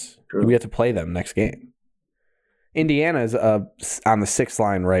chances? True. We have to play them next game. Indiana's on the 6th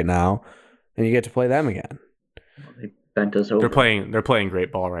line right now, and you get to play them again. They bent us over. They're playing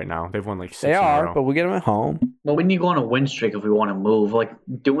great ball right now. They've won like 6 They in a are, row. but we get them at home. Well, we need to go on a win streak if we want to move. Like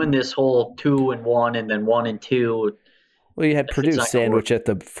doing this whole 2-1 and then 1 and 2. Well, you had It's Purdue not gonna sandwich at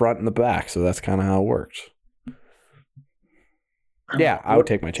the front and the back, so that's kind of how it works. Yeah, I would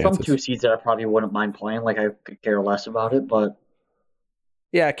take my chances. Some 2 seeds that I probably wouldn't mind playing. Like I could care less about it, but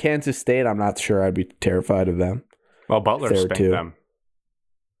Yeah, Kansas State, I'm not sure I'd be terrified of them. Well, Butler There spanked too. them.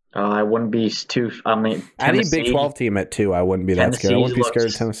 I wouldn't be too. I mean, Any Tennessee, Big 12 team at 2, I wouldn't be that scared. I wouldn't be scared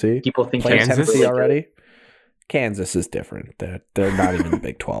of Tennessee. People think Playing Kansas? Tennessee already? Kansas is different. They're not even the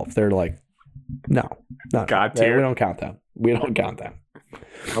Big 12. They're like, no. God we tier. don't count them. We don't count them.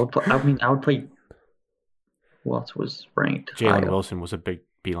 I would play. Who else was ranked? Jalen Iowa. Wilson was a big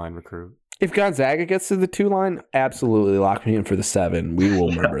Beeline recruit. If Gonzaga gets to the 2 line, absolutely lock me in for the 7. We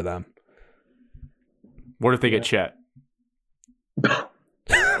will murder them. What if they get Chet?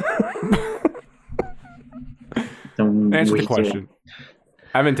 Answer the question.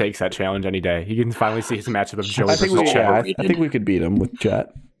 Evan takes that challenge any day. He can finally see his matchup of Joey I think, versus Chet. I think we could beat him with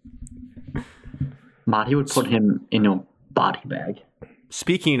Jet. Monty would put him in a body bag.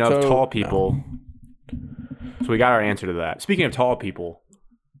 Speaking of tall people, so we got our answer to that. Speaking of tall people,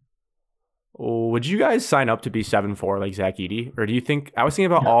 would you guys sign up to be 7'4" like Zach Edey? Or do you think, I was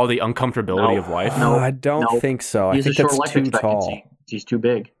thinking about all the uncomfortability of life. No. I don't think so. He's I think a short that's life too expectancy. tall. He's too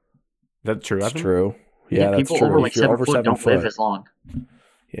big. That's true, That's Evan? true. Yeah, that's people true. over like If you're 7 foot don't live as long.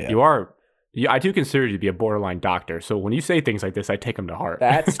 Yeah. You are. I do consider you to be a borderline doctor. So when you say things like this, I take them to heart.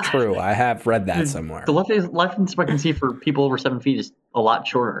 That's true. I have read that somewhere. The life expectancy for people over 7 feet is a lot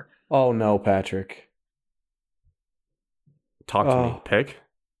shorter. Oh, no, Patrick. Talk to me. Pick?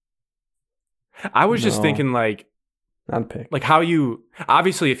 I was just No. thinking like Non-pick. how you,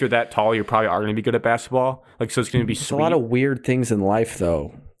 obviously if you're that tall, you probably are going to be good at basketball. Like, so it's going to be There's sweet. a lot of weird things in life,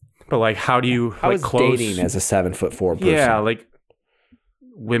 though. But like, how do you How like is close? dating as a 7'4" person? Yeah, like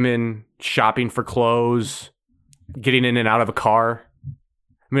women shopping for clothes, getting in and out of a car. I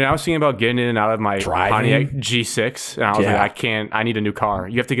mean, I was thinking about getting in and out of my Driving. Pontiac G6, and I was Yeah. like, I need a new car.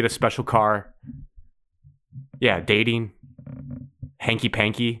 You have to get a special car. Yeah, dating, hanky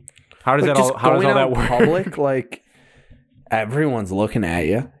panky. How does Like, that just all? How does going all out that in work? public, like everyone's looking at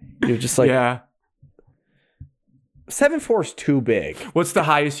you. You're just like, yeah. 7'4" is too big. What's the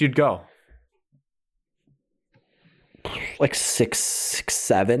highest you'd go? Like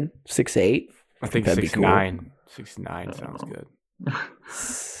 6'7", 6'8". I think That'd be 6'9". 6'9" sounds good. In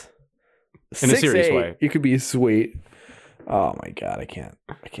a 6'8", serious way. you could be sweet. Oh my god, I can't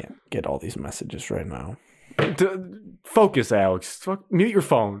get all these messages right now. Focus, Alex. Mute your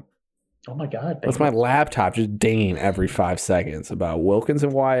phone. Oh my God. That's my laptop just dinging every 5 seconds about Wilkins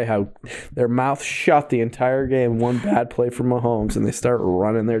and Wyatt, how their mouth shut the entire game. One bad play from Mahomes, and they start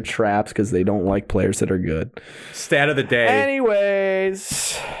running their traps because they don't like players that are good. Stat of the day.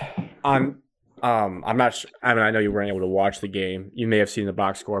 Anyways, I'm not sure. I mean, I know you weren't able to watch the game. You may have seen the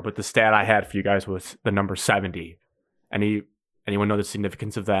box score, but the stat I had for you guys was the number 70. Anyone know the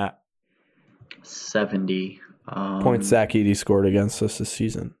significance of that? 70. points Zach Edey scored against us this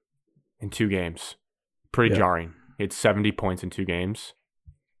season. In 2 games. Pretty jarring. He had 70 points in 2 games.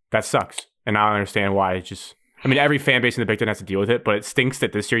 That sucks. And I don't understand why. Every fan base in the Big Ten has to deal with it, but it stinks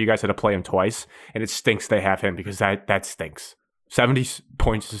that this year you guys had to play him twice, and it stinks they have him because that stinks. 70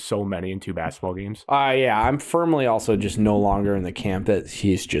 points is so many in 2 basketball games. Yeah, I'm firmly also just no longer in the camp that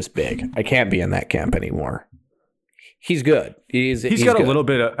he's just big. I can't be in that camp anymore. He's good. He's got good. a little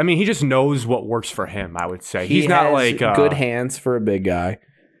bit of. He just knows what works for him. I would say He he's not has like good hands for a big guy.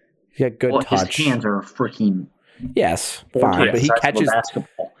 He got good touch. His hands are freaking. Yes, fine, but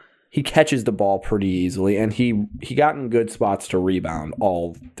basketball. he catches the ball pretty easily, and he got in good spots to rebound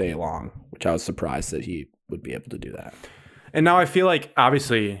all day long, which I was surprised that he would be able to do that. And now I feel like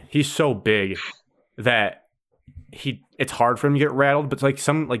obviously he's so big that it's hard for him to get rattled, but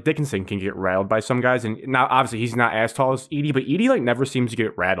like Dickinson can get rattled by some guys. And now obviously he's not as tall as Edey, but Edey never seems to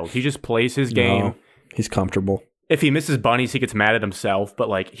get rattled. He just plays his game. No, he's comfortable. If he misses bunnies, he gets mad at himself.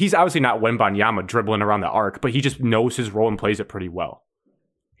 But he's obviously not Wembanyama dribbling around the arc, but he just knows his role and plays it pretty well.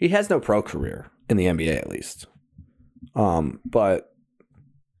 He has no pro career in the NBA at least. But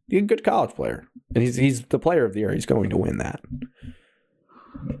he's a good college player. And he's the player of the year. He's going to win that.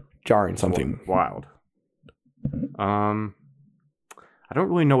 Jarring something. Wild. I don't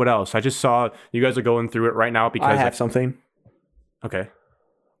really know what else. I just saw you guys are going through it right now because I have something. Okay.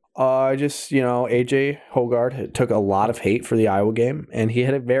 AJ Hoggard took a lot of hate for the Iowa game, and he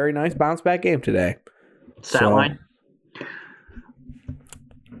had a very nice bounce back game today. Stat line?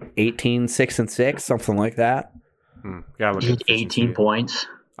 18, 6 and 6, something like that. Gotta look at 18 points.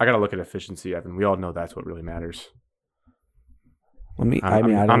 I gotta look at efficiency, Evan. We all know that's what really matters. I'm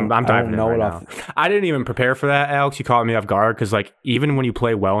diving don't in know right it now. off. I didn't even prepare for that, Alex. You caught me off guard because, even when you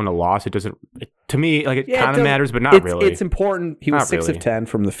play well in a loss, it doesn't. To me, it kind of matters, but not really. It's important. He was 6 of 10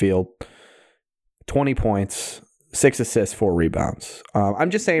 from the field, 20 points, 6 assists, 4 rebounds.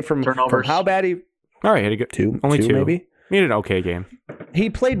 I'm just saying from how bad he. All right, he had a good only two maybe. He had an okay game. He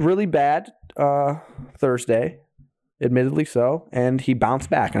played really bad Thursday, admittedly so, and he bounced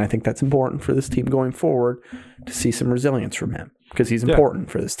back, and I think that's important for this team going forward to see some resilience from him because he's important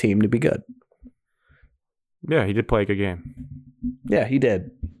for this team to be good. Yeah, he did play a good game. Yeah, he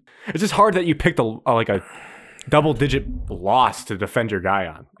did. It's just hard that you picked a double-digit loss to defend your guy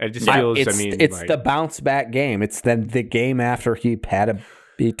on. It just feels. It's the bounce back game. It's then the game after he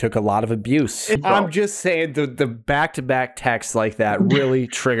took a lot of abuse. I'm just saying the back-to-back texts like that really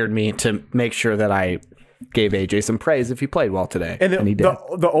triggered me to make sure that I gave AJ some praise if he played well today. And he did.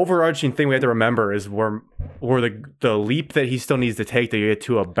 The overarching thing we have to remember is where the leap that he still needs to take to get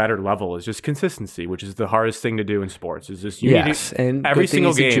to a better level is just consistency, which is the hardest thing to do in sports. Is just and every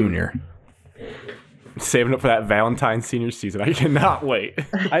single game. Junior. Saving up for that Valentine senior season. I cannot wait.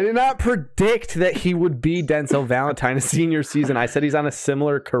 I did not predict that he would be Denzel Valentine senior season. I said he's on a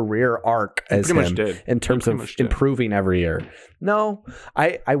similar career arc as him in terms of improving every year. No,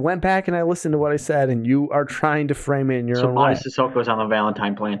 I went back and I listened to what I said, and you are trying to frame it in your own way. So Sissoko's on the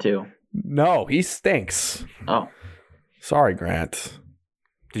Valentine plan too. No, he stinks. Oh. Sorry, Grant.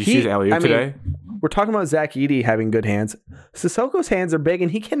 Did you see his alley-oop today? We're talking about Zach Edey having good hands. Sissoko's hands are big,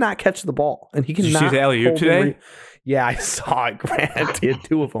 and he cannot catch the ball. And he cannot. Did you see his alley-oop today? Yeah, I saw it, Grant. He had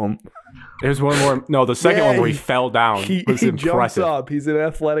 2 of them. There's one more. No, the second one where he fell down was impressive. Jumps up. He's an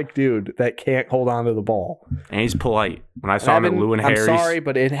athletic dude that can't hold on to the ball. And he's polite. When I saw him at Lou and Harry's. I'm sorry,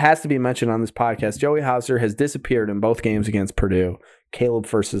 but it has to be mentioned on this podcast. Joey Hauser has disappeared in both games against Purdue. Caleb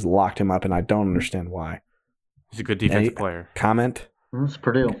Furst has locked him up, and I don't understand why. He's a good defensive player. Comment? It's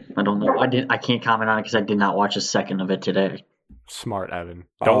Purdue. I don't know. I can't comment on it because I did not watch a second of it today. Smart, Evan.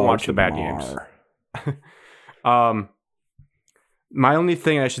 Don't watch the bad games. My only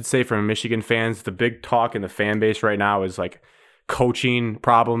thing I should say from Michigan fans, the big talk in the fan base right now is coaching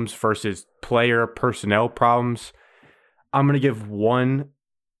problems versus player personnel problems. I'm gonna give one.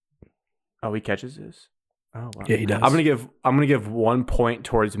 Oh, he catches this. Oh, wow. Yeah, he does. I'm gonna give 1 point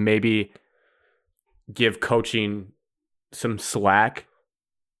towards maybe give coaching some slack,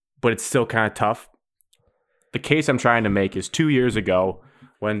 but it's still kind of tough. The case I'm trying to make is 2 years ago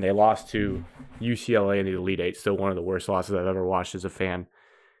when they lost to UCLA in the Elite Eight, still one of the worst losses I've ever watched as a fan.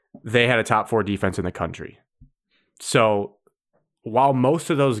 They had a top 4 defense in the country. So while most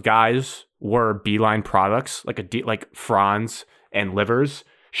of those guys were Beeline products, like Franz and Livers,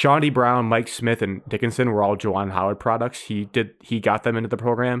 Sean D. Brown, Mike Smith, and Dickinson were all Juwan Howard products. He got them into the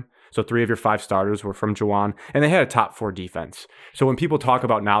program. So 3 of your 5 starters were from Juwan, and they had a top 4 defense. So when people talk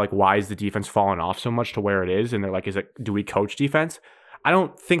about now, like, why is the defense falling off so much to where it is, and they're like, do we coach defense? I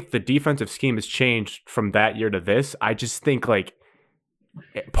don't think the defensive scheme has changed from that year to this. I just think, like,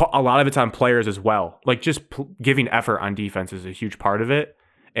 a lot of it's on players as well. Like, just giving effort on defense is a huge part of it,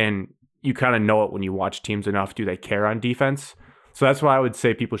 and you kind of know it when you watch teams enough. Do they care on defense? So that's why I would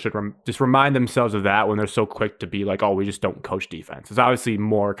say people should just remind themselves of that when they're so quick to be like, oh, we just don't coach defense. It's obviously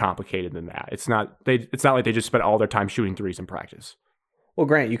more complicated than that. It's not like they just spent all their time shooting threes in practice. Well,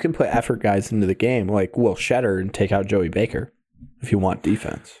 Grant, you can put effort guys into the game like Will Shetter and take out Joey Baker if you want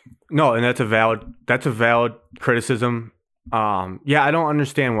defense. No, and that's a valid criticism. Yeah, I don't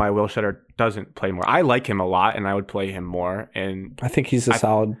understand why Will Shetter doesn't play more. I like him a lot, and I would play him more. And I think he's a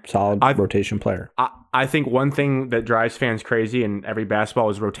solid rotation player. I think one thing that drives fans crazy in every basketball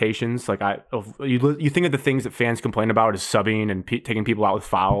is rotations. Like, you think of the things that fans complain about is subbing and taking people out with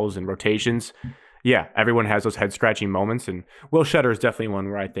fouls and rotations. Yeah, everyone has those head scratching moments, and Will Shetter is definitely one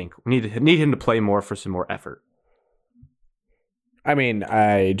where I think we need him to play more for some more effort. I mean,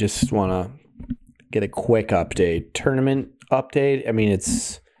 I just want to get a quick update. Tournament update. I mean,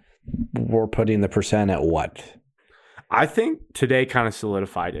 we're putting the percent at what? I think today kind of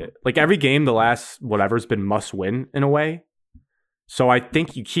solidified it. Like, every game, the last whatever's been must win in a way. So I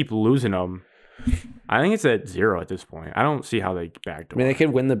think you keep losing them. I think it's at 0 at this point. I don't see how they backdoor. I mean, they could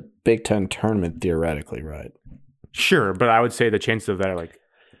win the Big Ten tournament theoretically, right? Sure, but I would say the chances of that are like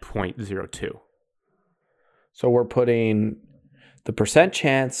 0.02. So we're putting the percent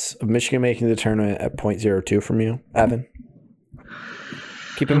chance of Michigan making the tournament at 0.02 from you, Evan.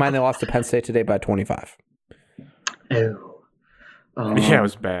 Keep in mind they lost to Penn State today by 25. Ew. Yeah, it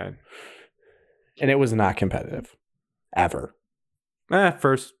was bad. And it was not competitive. Ever.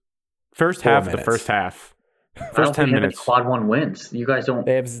 First half of the first half. First 10 minutes. Quad 1 wins. You guys don't.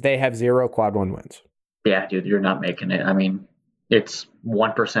 They have 0 quad 1 wins. Yeah, dude, you're not making it. I mean, it's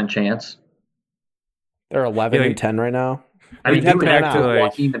 1% chance. They're 11 and 10 right now. I mean, think back to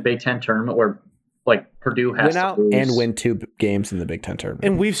watching the Big Ten tournament where, like, Purdue has to lose and win 2 games in the Big Ten tournament.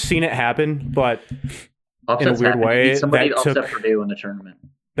 And we've seen it happen, but Upsets in a weird way, somebody upset Purdue in the tournament.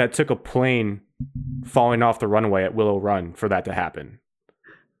 That took a plane falling off the runway at Willow Run for that to happen.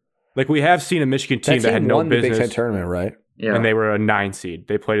 Like, we have seen a Michigan team that had no won business. The Big Ten tournament, right? Yeah. And they were a 9 seed.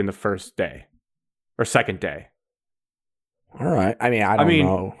 They played in the first day or second day. All right. I mean, I don't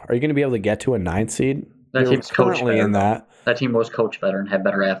know. Are you going to be able to get to a 9 seed? That team's currently in that. That team was coached better and had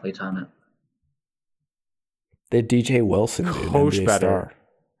better athletes on it. They had DJ Wilson, dude, coached better. Star.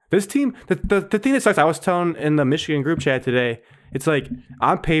 This team, the thing that sucks, I was telling in the Michigan group chat today, it's like,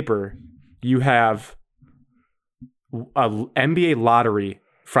 on paper, you have a NBA lottery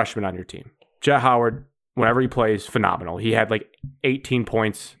freshman on your team. Jet Howard, whenever he plays, phenomenal. He had like 18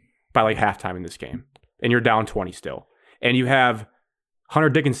 points by like halftime in this game, and you're down 20 still. And you have Hunter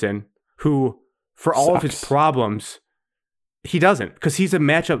Dickinson, who, for all of his problems, he doesn't, because he's a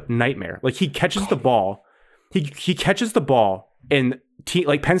matchup nightmare. Like, he catches the ball. He catches the ball, and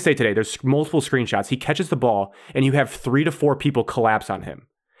like Penn State today, there's multiple screenshots. He catches the ball, and you have 3 to 4 people collapse on him.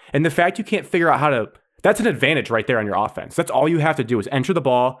 And the fact you can't figure out how to, that's an advantage right there on your offense. That's all you have to do is enter the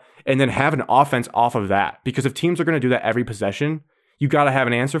ball and then have an offense off of that. Because if teams are going to do that every possession, you got to have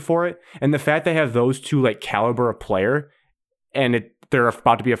an answer for it. And the fact they have those 2 like caliber of player, and they're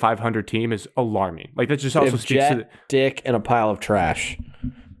about to be a 500 team is alarming. Like, that just also speaks to Dick and a pile of trash.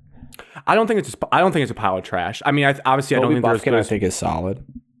 I don't think it's a pile of trash. I mean, obviously, Kobe I don't think Buffkin, I think, is solid.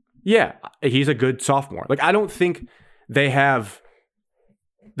 Yeah, he's a good sophomore. Like, I don't think they have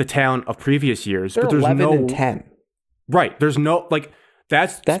the talent of previous years. They're but there's 11 and 10. Right. There's no, like,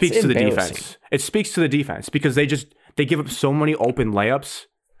 that speaks to the embarrassing. defense. It speaks to the defense because they give up so many open layups.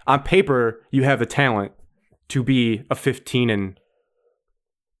 On paper, you have the talent to be a 15-8,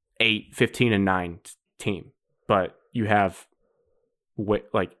 15-9 team, but you have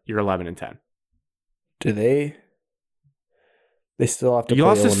you're 11 and 10. Do they? They still have to. You play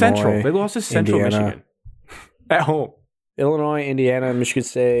lost to Illinois, Central. They lost to Central Indiana. Michigan at home. Illinois, Indiana, Michigan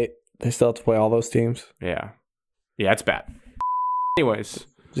State. They still have to play all those teams. Yeah, it's bad. Anyways,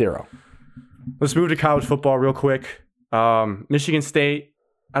 0. Let's move to college football real quick. Michigan State.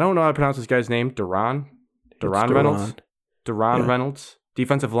 I don't know how to pronounce this guy's name. Duran Reynolds. Duran Reynolds,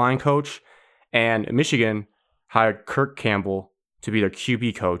 defensive line coach, and Michigan hired Kirk Campbell to be their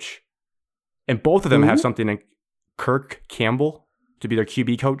QB coach. And both of them have something in Kirk Campbell to be their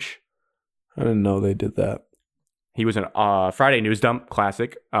QB coach. I didn't know they did that. He was an Friday News Dump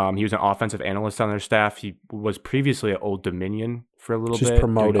classic. He was an offensive analyst on their staff. He was previously at Old Dominion for a little bit. Just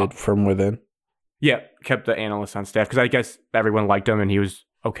promoted from within. Yeah, kept the analyst on staff because I guess everyone liked him and he was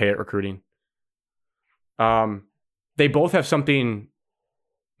okay at recruiting. They both have something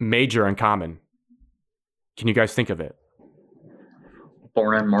major in common. Can you guys think of it?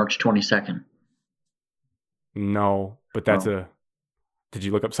 Born on March 22nd. No, but that's a... Did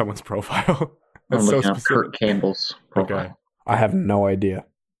you look up someone's profile? I'm That's so looking up specific. Kurt Campbell's profile. Okay. I have no idea.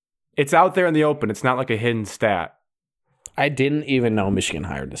 It's out there in the open. It's not like a hidden stat. I didn't even know Michigan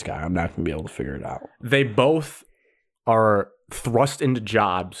hired this guy. I'm not going to be able to figure it out. They both are thrust into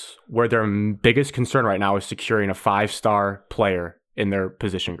jobs where their biggest concern right now is securing a 5-star player in their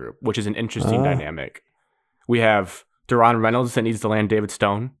position group, which is an interesting dynamic. We have Deron Reynolds that needs to land David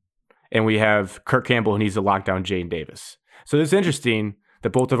Stone, and we have Kurt Campbell who needs to lock down Jane Davis. So it's interesting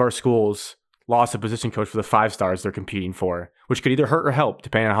that both of our schools lost a position coach for the 5 stars they're competing for, which could either hurt or help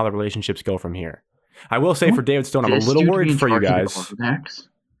depending on how the relationships go from here. I will say for David Stone, I'm a little worried for you guys.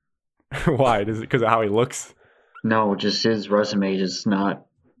 Why? Is it because of how he looks? No, just his resume is not.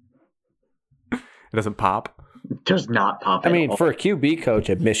 It doesn't pop. Does not pop. I mean, for a QB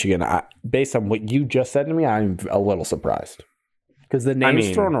coach at Michigan, based on what you just said to me, I'm a little surprised. Because the name's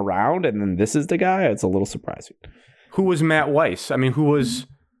thrown around and then this is the guy, it's a little surprising. Who was Matt Weiss? I mean, who was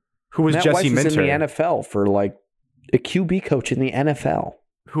Matt Jesse Weiss Minter? is in the NFL for like a QB coach in the NFL.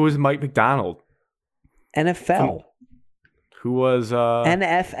 Who was Mike McDonald? NFL. Who was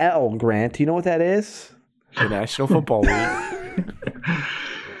NFL, Grant. Do you know what that is? the National Football League?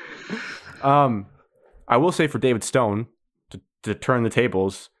 I will say for David Stone, to turn the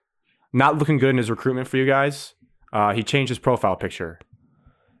tables, not looking good in his recruitment for you guys. He changed his profile picture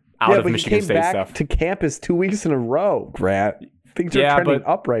out of Michigan he came State back stuff. to campus 2 weeks in a row, Grant. Things are trending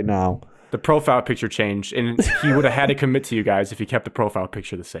up right now. The profile picture changed, and he would have had to commit to you guys if he kept the profile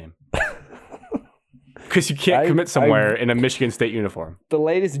picture the same. Because you can't commit somewhere in a Michigan State uniform. The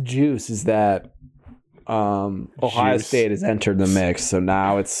latest juice is that Ohio State has entered the mix, so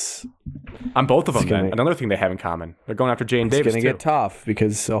now it's on both of them. Then another thing they have in common, they're going after Jane Davis. It's going to get tough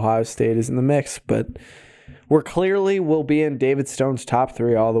because Ohio State is in the mix, but we're clearly will be in David Stone's top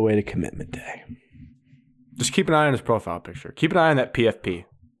 3 all the way to commitment day. Just keep an eye on his profile picture. Keep an eye on that PFP.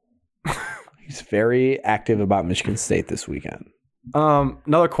 He's very active about Michigan State this weekend.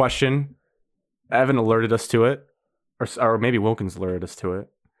 Another question. Evan alerted us to it, or maybe Wilkins alerted us to it.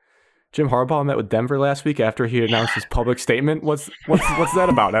 Jim Harbaugh met with Denver last week after he announced his public statement. What's that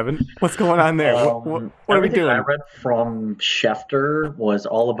about, Evan? What's going on there? What are we doing? I read from Schefter was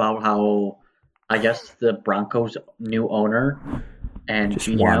all about how, I guess, the Broncos' new owner and just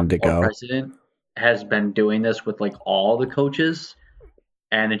wanted to go. President has been doing this with like all the coaches,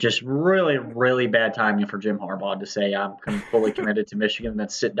 and it's just really, really bad timing for Jim Harbaugh to say I'm fully committed to Michigan, then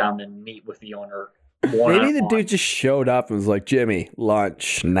sit down and meet with the owner. Maybe the dude just showed up and was like, Jimmy,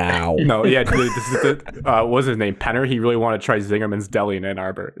 lunch now. No, yeah, what was his name? Penner. He really wanted to try Zingerman's Deli in Ann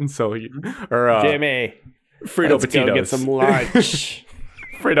Arbor, and so Jimmy, Frito let's Potatoes. Go get some lunch.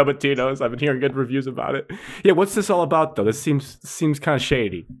 Frito Potatoes. I've been hearing good reviews about it. Yeah, what's this all about though? This seems kind of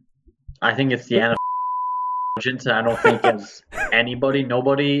shady. I think it's the NFL. I don't think it's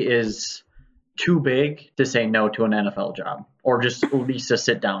nobody is too big to say no to an NFL job, or just at least a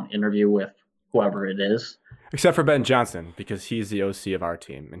sit down interview with whoever it is. Except for Ben Johnson, because he's the OC of our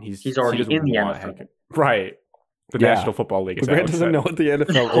team, and he's already in the NFL. Right. The National Football League. Grant doesn't know what the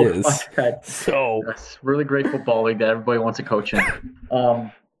NFL is. So that's a really great football league that everybody wants to coach in.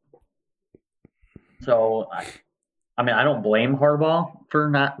 So I mean, I don't blame Harbaugh for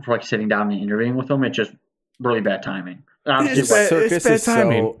like sitting down and interviewing with him. It's just really bad timing. It's bad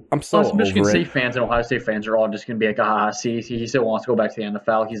timing. I'm so Michigan over State it. fans and Ohio State fans are all just going to be like, see, he still wants to go back to the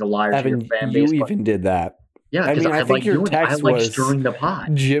NFL. He's a liar Evan, to your fan you base. even did that. Yeah, I mean, I think like your text was stirring the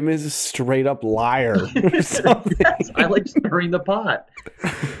pot. Jim is a straight up liar. Or something. Yes, I like stirring the pot.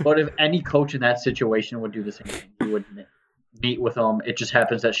 But if any coach in that situation would do the same thing, he would meet with them. It just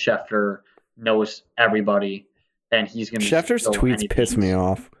happens that Schefter knows everybody, and he's going to. Schefter's tweets piss me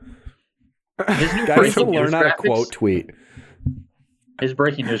off. His new Guys breaking learn news how to graphics, quote tweet. His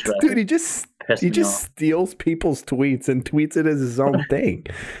breaking news graphics. Dude, he just steals people's tweets and tweets it as his own thing.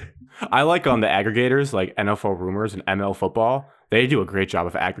 I like on the aggregators like NFL Rumors and ML Football. They do a great job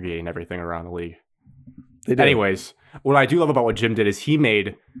of aggregating everything around the league. Anyways, what I do love about what Jim did is he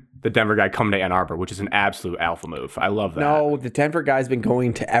made the Denver guy come to Ann Arbor, which is an absolute alpha move. I love that. No, the Denver guy's been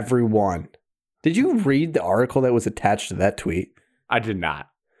going to everyone. Did you read the article that was attached to that tweet? I did not.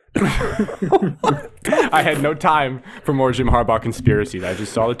 I had no time for more Jim Harbaugh conspiracies. I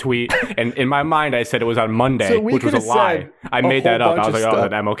just saw the tweet, and in my mind, I said it was on Monday, So we which was a could've lie. said I a made that whole up. I was bunch like, of oh,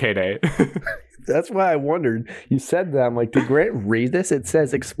 stuff. an MLK Day. That's why I wondered. You said that. I'm like, did Grant read this? It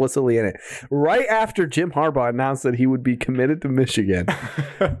says explicitly in it. Right after Jim Harbaugh announced that he would be committed to Michigan.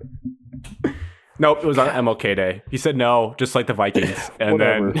 Nope, it was on MLK Day. He said no, just like the Vikings. And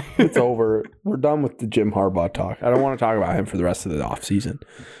Whatever. then It's over. We're done with the Jim Harbaugh talk. I don't want to talk about him for the rest of the offseason.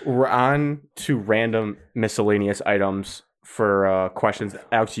 we're on to random miscellaneous items for questions.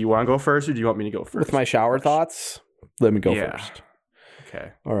 Alex, do you want to go first, or do you want me to go first? With my shower thoughts, let me go Yeah. first.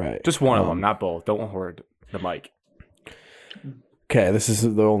 Okay. All right. Just one of them, not both. Don't hoard the mic. Okay, this is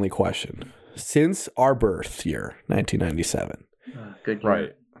the only question. Since our birth year, 1997, Good year.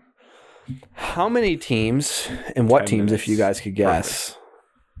 Right. how many teams and what 10 teams, if you minutes. guys could guess,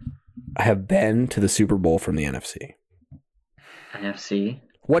 have been to the Super Bowl from the NFC? NFC.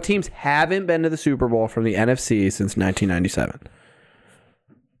 What teams haven't been to the Super Bowl from the NFC since 1997?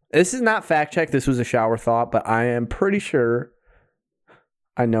 This is not fact check. This was a shower thought, but I am pretty sure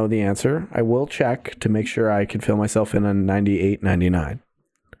I know the answer. I will check to make sure I can fill myself in on 98, 99.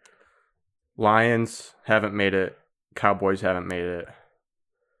 Lions haven't made it. Cowboys haven't made it.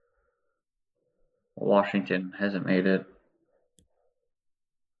 Washington hasn't made it.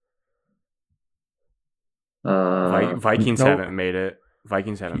 Vikings nope. haven't made it.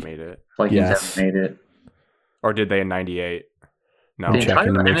 Vikings haven't made it. Vikings Yes. haven't made it. Or did they in 98? No. The checking entire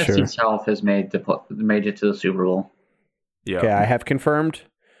to make NFC sure. South has made it to the Super Bowl. Yeah. Okay, I have confirmed.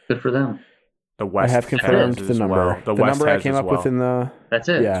 Good for them. The West I have confirmed has the as number. well. The West number I has came as up well. with in the That's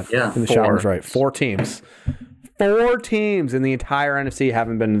it. yeah, in the Four. shower was right. 4 teams. 4 teams in the entire NFC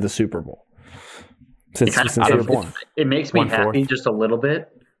haven't been to the Super Bowl since It they were born. It makes me 1/4. happy just a little bit.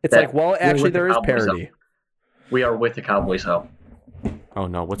 It's that like, well, we're actually, with the there is Cowboys, parity. We are with the Cowboys, though. Oh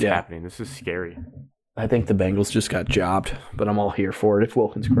no, what's Yeah. happening? This is scary. I think the Bengals just got jobbed, but I'm all here for it if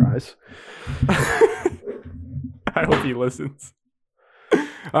Wilkins cries. I hope he listens.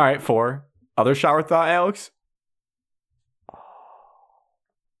 All right, 4. Other shower thought, Alex?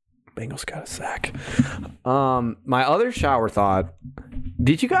 Bengals got a sack. My other shower thought,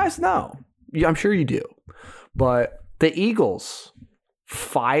 did you guys know? Yeah, I'm sure you do. But the Eagles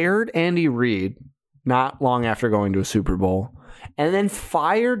fired Andy Reid not long after going to a Super Bowl, and then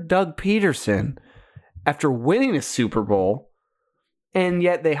fired Doug Peterson after winning a Super Bowl, and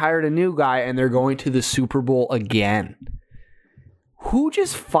yet they hired a new guy and they're going to the Super Bowl again. Who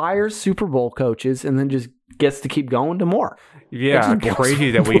just fires Super Bowl coaches and then just gets to keep going to more? Yeah, It just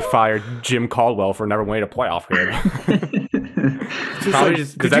crazy that we fired Jim Caldwell for never winning a playoff game. Probably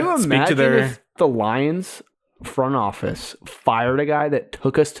just does Could you that speak imagine to their if the Lions front office fired a guy that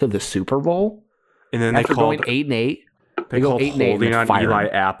took us to the Super Bowl and then they after called going 8-8? they go called 8-8 and holding then on fire Eli him.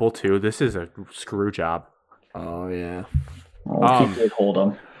 Apple too. This is a screw job. Oh yeah, Hold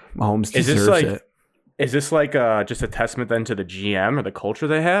them. Mahomes Is this deserves like- it. Is this like just a testament then to the GM or the culture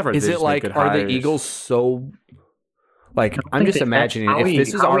they have? Or Is they it just make like good are the hires? Eagles so like? I'm just imagining if Howie-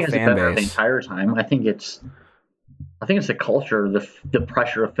 this is Howie our has it fan better the base. entire time. I think it's the culture, the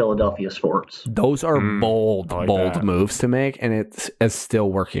pressure of Philadelphia sports. Those are bold I like bold that. moves to make, and it's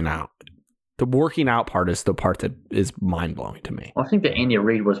still working out. The working out part is the part that is mind blowing to me. Well, I think that Andy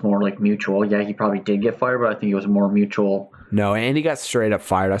Reid was more like mutual. Yeah, he probably did get fired, but I think it was more mutual. No, Andy got straight up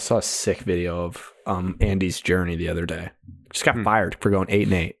fired. I saw a sick video of Andy's journey the other day. Just got fired for going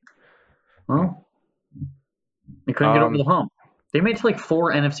 8-8. Well, they couldn't get over the hump. They made it to like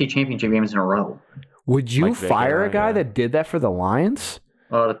 4 NFC Championship games in a row. Would you Like they fire a could, guy yeah. that did that for the Lions?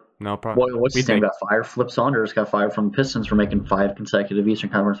 No problem. What's his name got fired? Flip Saunders got fired from the Pistons for making 5 consecutive Eastern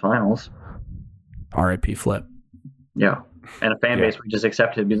Conference Finals. R.I.P. Flip. Yeah, and a fan base we just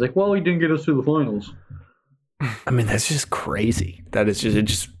accepted. Be like, well, he didn't get us to the finals. I mean, that's just crazy. That is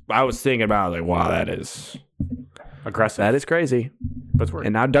just. I was thinking about like, wow, that is Aggressive. that is crazy. But it's working.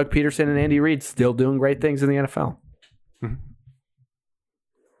 And now Doug Peterson and Andy Reid still doing great things in the NFL.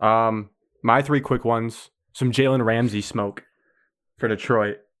 My 3 quick ones. Some Jalen Ramsey smoke for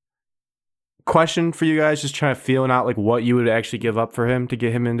Detroit. Question for you guys, just trying to feeling out like what you would actually give up for him to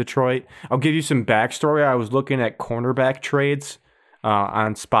get him in Detroit. I'll give you some backstory. I was looking at cornerback trades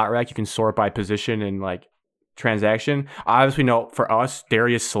on SpotRack. You can sort by position and like transaction. Obviously, no, for us,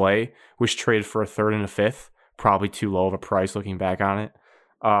 Darius Slay was traded for a 3rd and a 5th. Probably too low of a price looking back on it.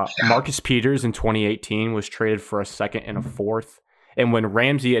 Marcus Peters in 2018 was traded for a 2nd and a 4th. And when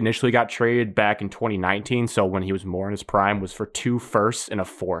Ramsey initially got traded back in 2019, so when he was more in his prime, was for 2 firsts and a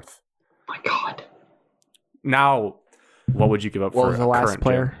 4th. My God. Now, what would you give up What for was the a last current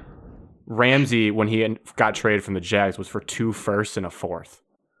player? gen? Ramsey, when he got traded from the Jags, was for 2 firsts and a 4th.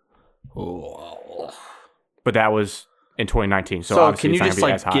 Oh. But that was in 2019. So, So obviously can you it's not just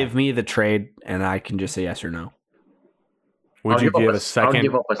gonna be as like high. give me the trade and I can just say yes or no? Would I'll you give up give a- a second, I'll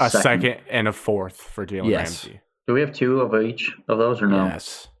give up a second. and a fourth for Jalen Yes. Ramsey? Do we have 2 of each of those or no?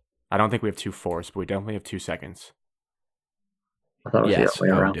 Yes. I don't think we have 2 fourths, but we definitely have 2 seconds. I thought it was Yes, the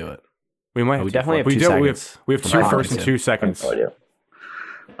other I way would around. do it. We might. We Have definitely have fourths. 2 seconds. We have from 2 Robinson. firsts and 2 seconds. No idea.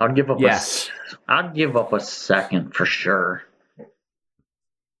 I'd give up. Yes. I'd give up a second for sure.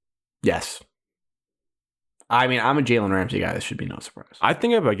 Yes. I mean, I'm a Jalen Ramsey guy. This should be no surprise. I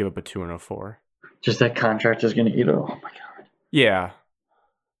think I'd give up a 2 and a 4. Just that contract is going to eat it. Oh my god. Yeah,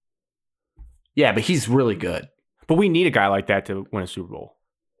 Yeah, but he's really good. but we need a guy like that to win a Super Bowl.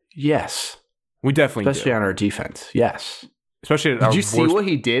 Yes. We definitely Especially do. on our defense. Yes. Especially at Did our you see worst- what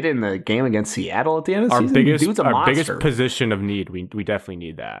he did in the game against Seattle at the end of the our season? biggest Dude's a our monster. biggest position of need. We definitely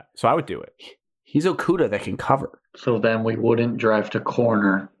need that. So I would do it. He's Okuda that can cover. So then we wouldn't drive to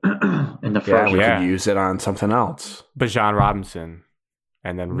corner in the Yeah, first. we Yeah. could use it on something else. But John Robinson,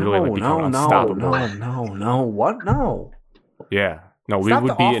 and then really like become no, unstoppable. no. What? No. Yeah, no, we Stop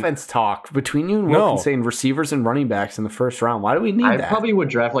would the be. offense talk between you and No. Wilkins saying receivers and running backs in the first round. Why do we need I that? probably would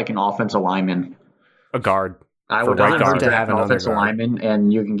draft like an offensive lineman. A guard. I For would right not guard. To have draft an another offensive guard. lineman,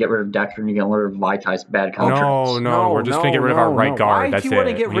 and you can get rid of Decker and you get rid of Vitai's bad contracts. No, we're just gonna get rid of our right guard. Why That's do you want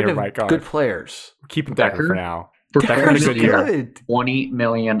to it. get We rid need a of right guard. good players? Keep Decker Decker? for now. For Decker's Decker's a good year. good. $20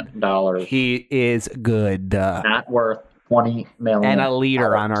 million. He is good. Not worth $20 million. And a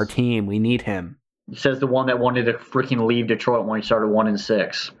leader on our team. We need him. Says the one that wanted to freaking leave Detroit when he started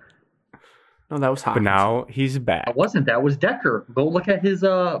 1-6. No, that was hot. But now he's back. That wasn't. That was Decker. Go look at his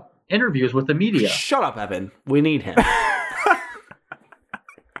interviews with the media. Shut up, Evan. We need him.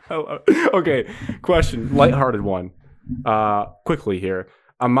 Oh, okay, question, lighthearted one. Quickly here.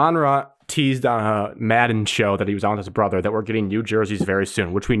 Amon-Ra teased on a Madden show that he was on with his brother that we're getting new jerseys very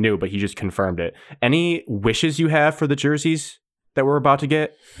soon, which we knew, but he just confirmed it. Any wishes you have for the jerseys that we're about to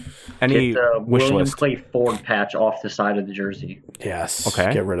get? Any Get the wish William list? Clay Ford patch off the side of the jersey. Yes.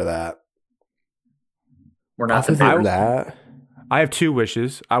 Okay. Get rid of that. We're not the Other than big. that, I have 2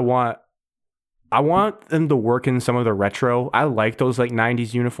 wishes. I want them to work in some of the retro. I like those like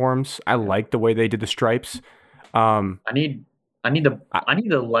 90s uniforms. I like the way they did the stripes. I need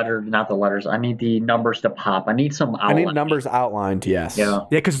the letter, not the letters. I need the numbers to pop. I need some I outline. need numbers outlined. Yes. Yeah.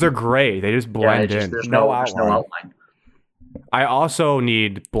 Yeah, because they're gray. They just Yeah, blend it's just, in. there's No no outline. outline. I also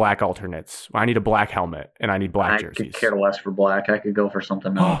need black alternates. I need a black helmet and I need black I jerseys. could care less for black. I could go for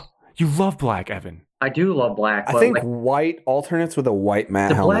something else. You love black, Evan. I do love black. I but think like, white alternates with a white matte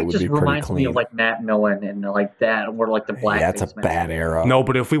the helmet black would just be pretty reminds me clean. of like Matt Millen and like that, where like the black. yeah, it's a face bad man. era. No,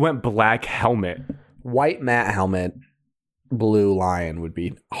 but if we went black helmet, White matte helmet, blue lion would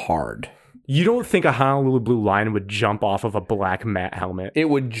be hard. you don't think a Honolulu Blue Lion would jump off of a black matte helmet? It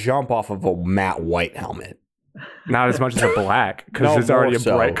would jump off of a matte white helmet. Not as much as a black because No, it's already more a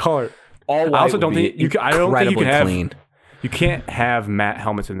so. bright color. All white I also would don't be think you. I don't think you can incredibly have. clean. You can't have matte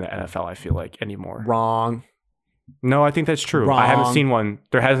helmets in the NFL. I feel like anymore. Wrong. No, I think that's true. I haven't Wrong. seen one.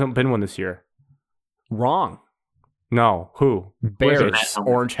 There hasn't been one this year. Wrong. No, who? Where's the Bears. matte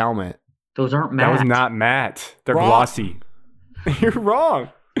helmet? Orange helmet. Those aren't matte. That was not matte. They're Wrong. glossy. You're wrong.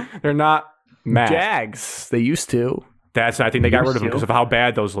 They're not matte. Jags. They used to. I think they got rid of them Used to? because of how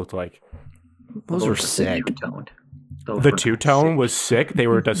bad those looked like. Those were sick. Two-toned. The two-tone was sick. They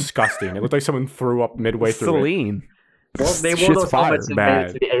were disgusting. It looked like someone threw up midway through it. Celine. Well, they wore Shit's those fire. helmets and made Bad.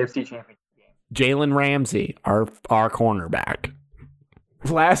 it to the AFC Championship game. Jalen Ramsey, our cornerback.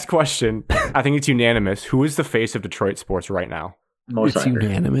 Last question. I think it's unanimous. Who is the face of Detroit sports right now? Most It's likely.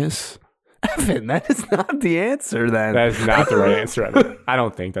 unanimous. Evan, that is not the answer then. That is not the right answer. Evan. I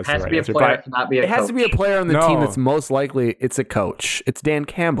don't think that's the Has to right be a answer. player, But cannot be a It has to be a coach. player on the team No. that's most likely it's a coach. It's Dan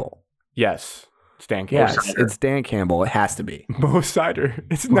Campbell. yes, Stan Campbell. Yes, it's Dan Campbell. It has to be. Mo Sider.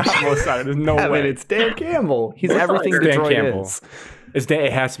 It's not Mo Sider. There's no Evan, way. it's Dan Campbell. He's Mo everything Sider. Dan Detroit Campbell. is. It's Dan,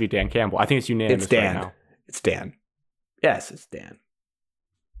 it has to be Dan Campbell. I think it's unanimous It's Dan. right now. It's Dan. Yes, it's Dan.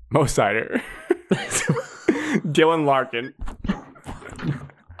 Mo Sider. Dylan Larkin.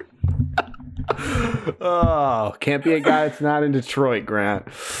 Oh, can't be a guy that's not in Detroit, Grant.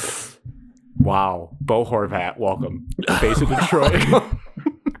 Wow. Bo Horvat, welcome. Face of Detroit.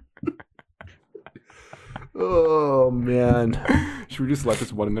 Oh man. Should we just let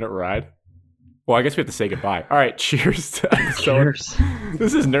this 1 minute ride? Well, I guess we have to say goodbye. All right, cheers to episode. Cheers.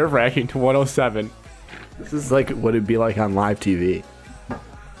 This is nerve wracking to 107. This is like what it'd be like on live TV.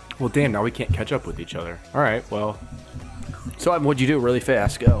 Well, damn, now we can't catch up with each other. All right, well, So what'd you do really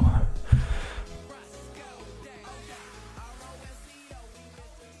fast? Go.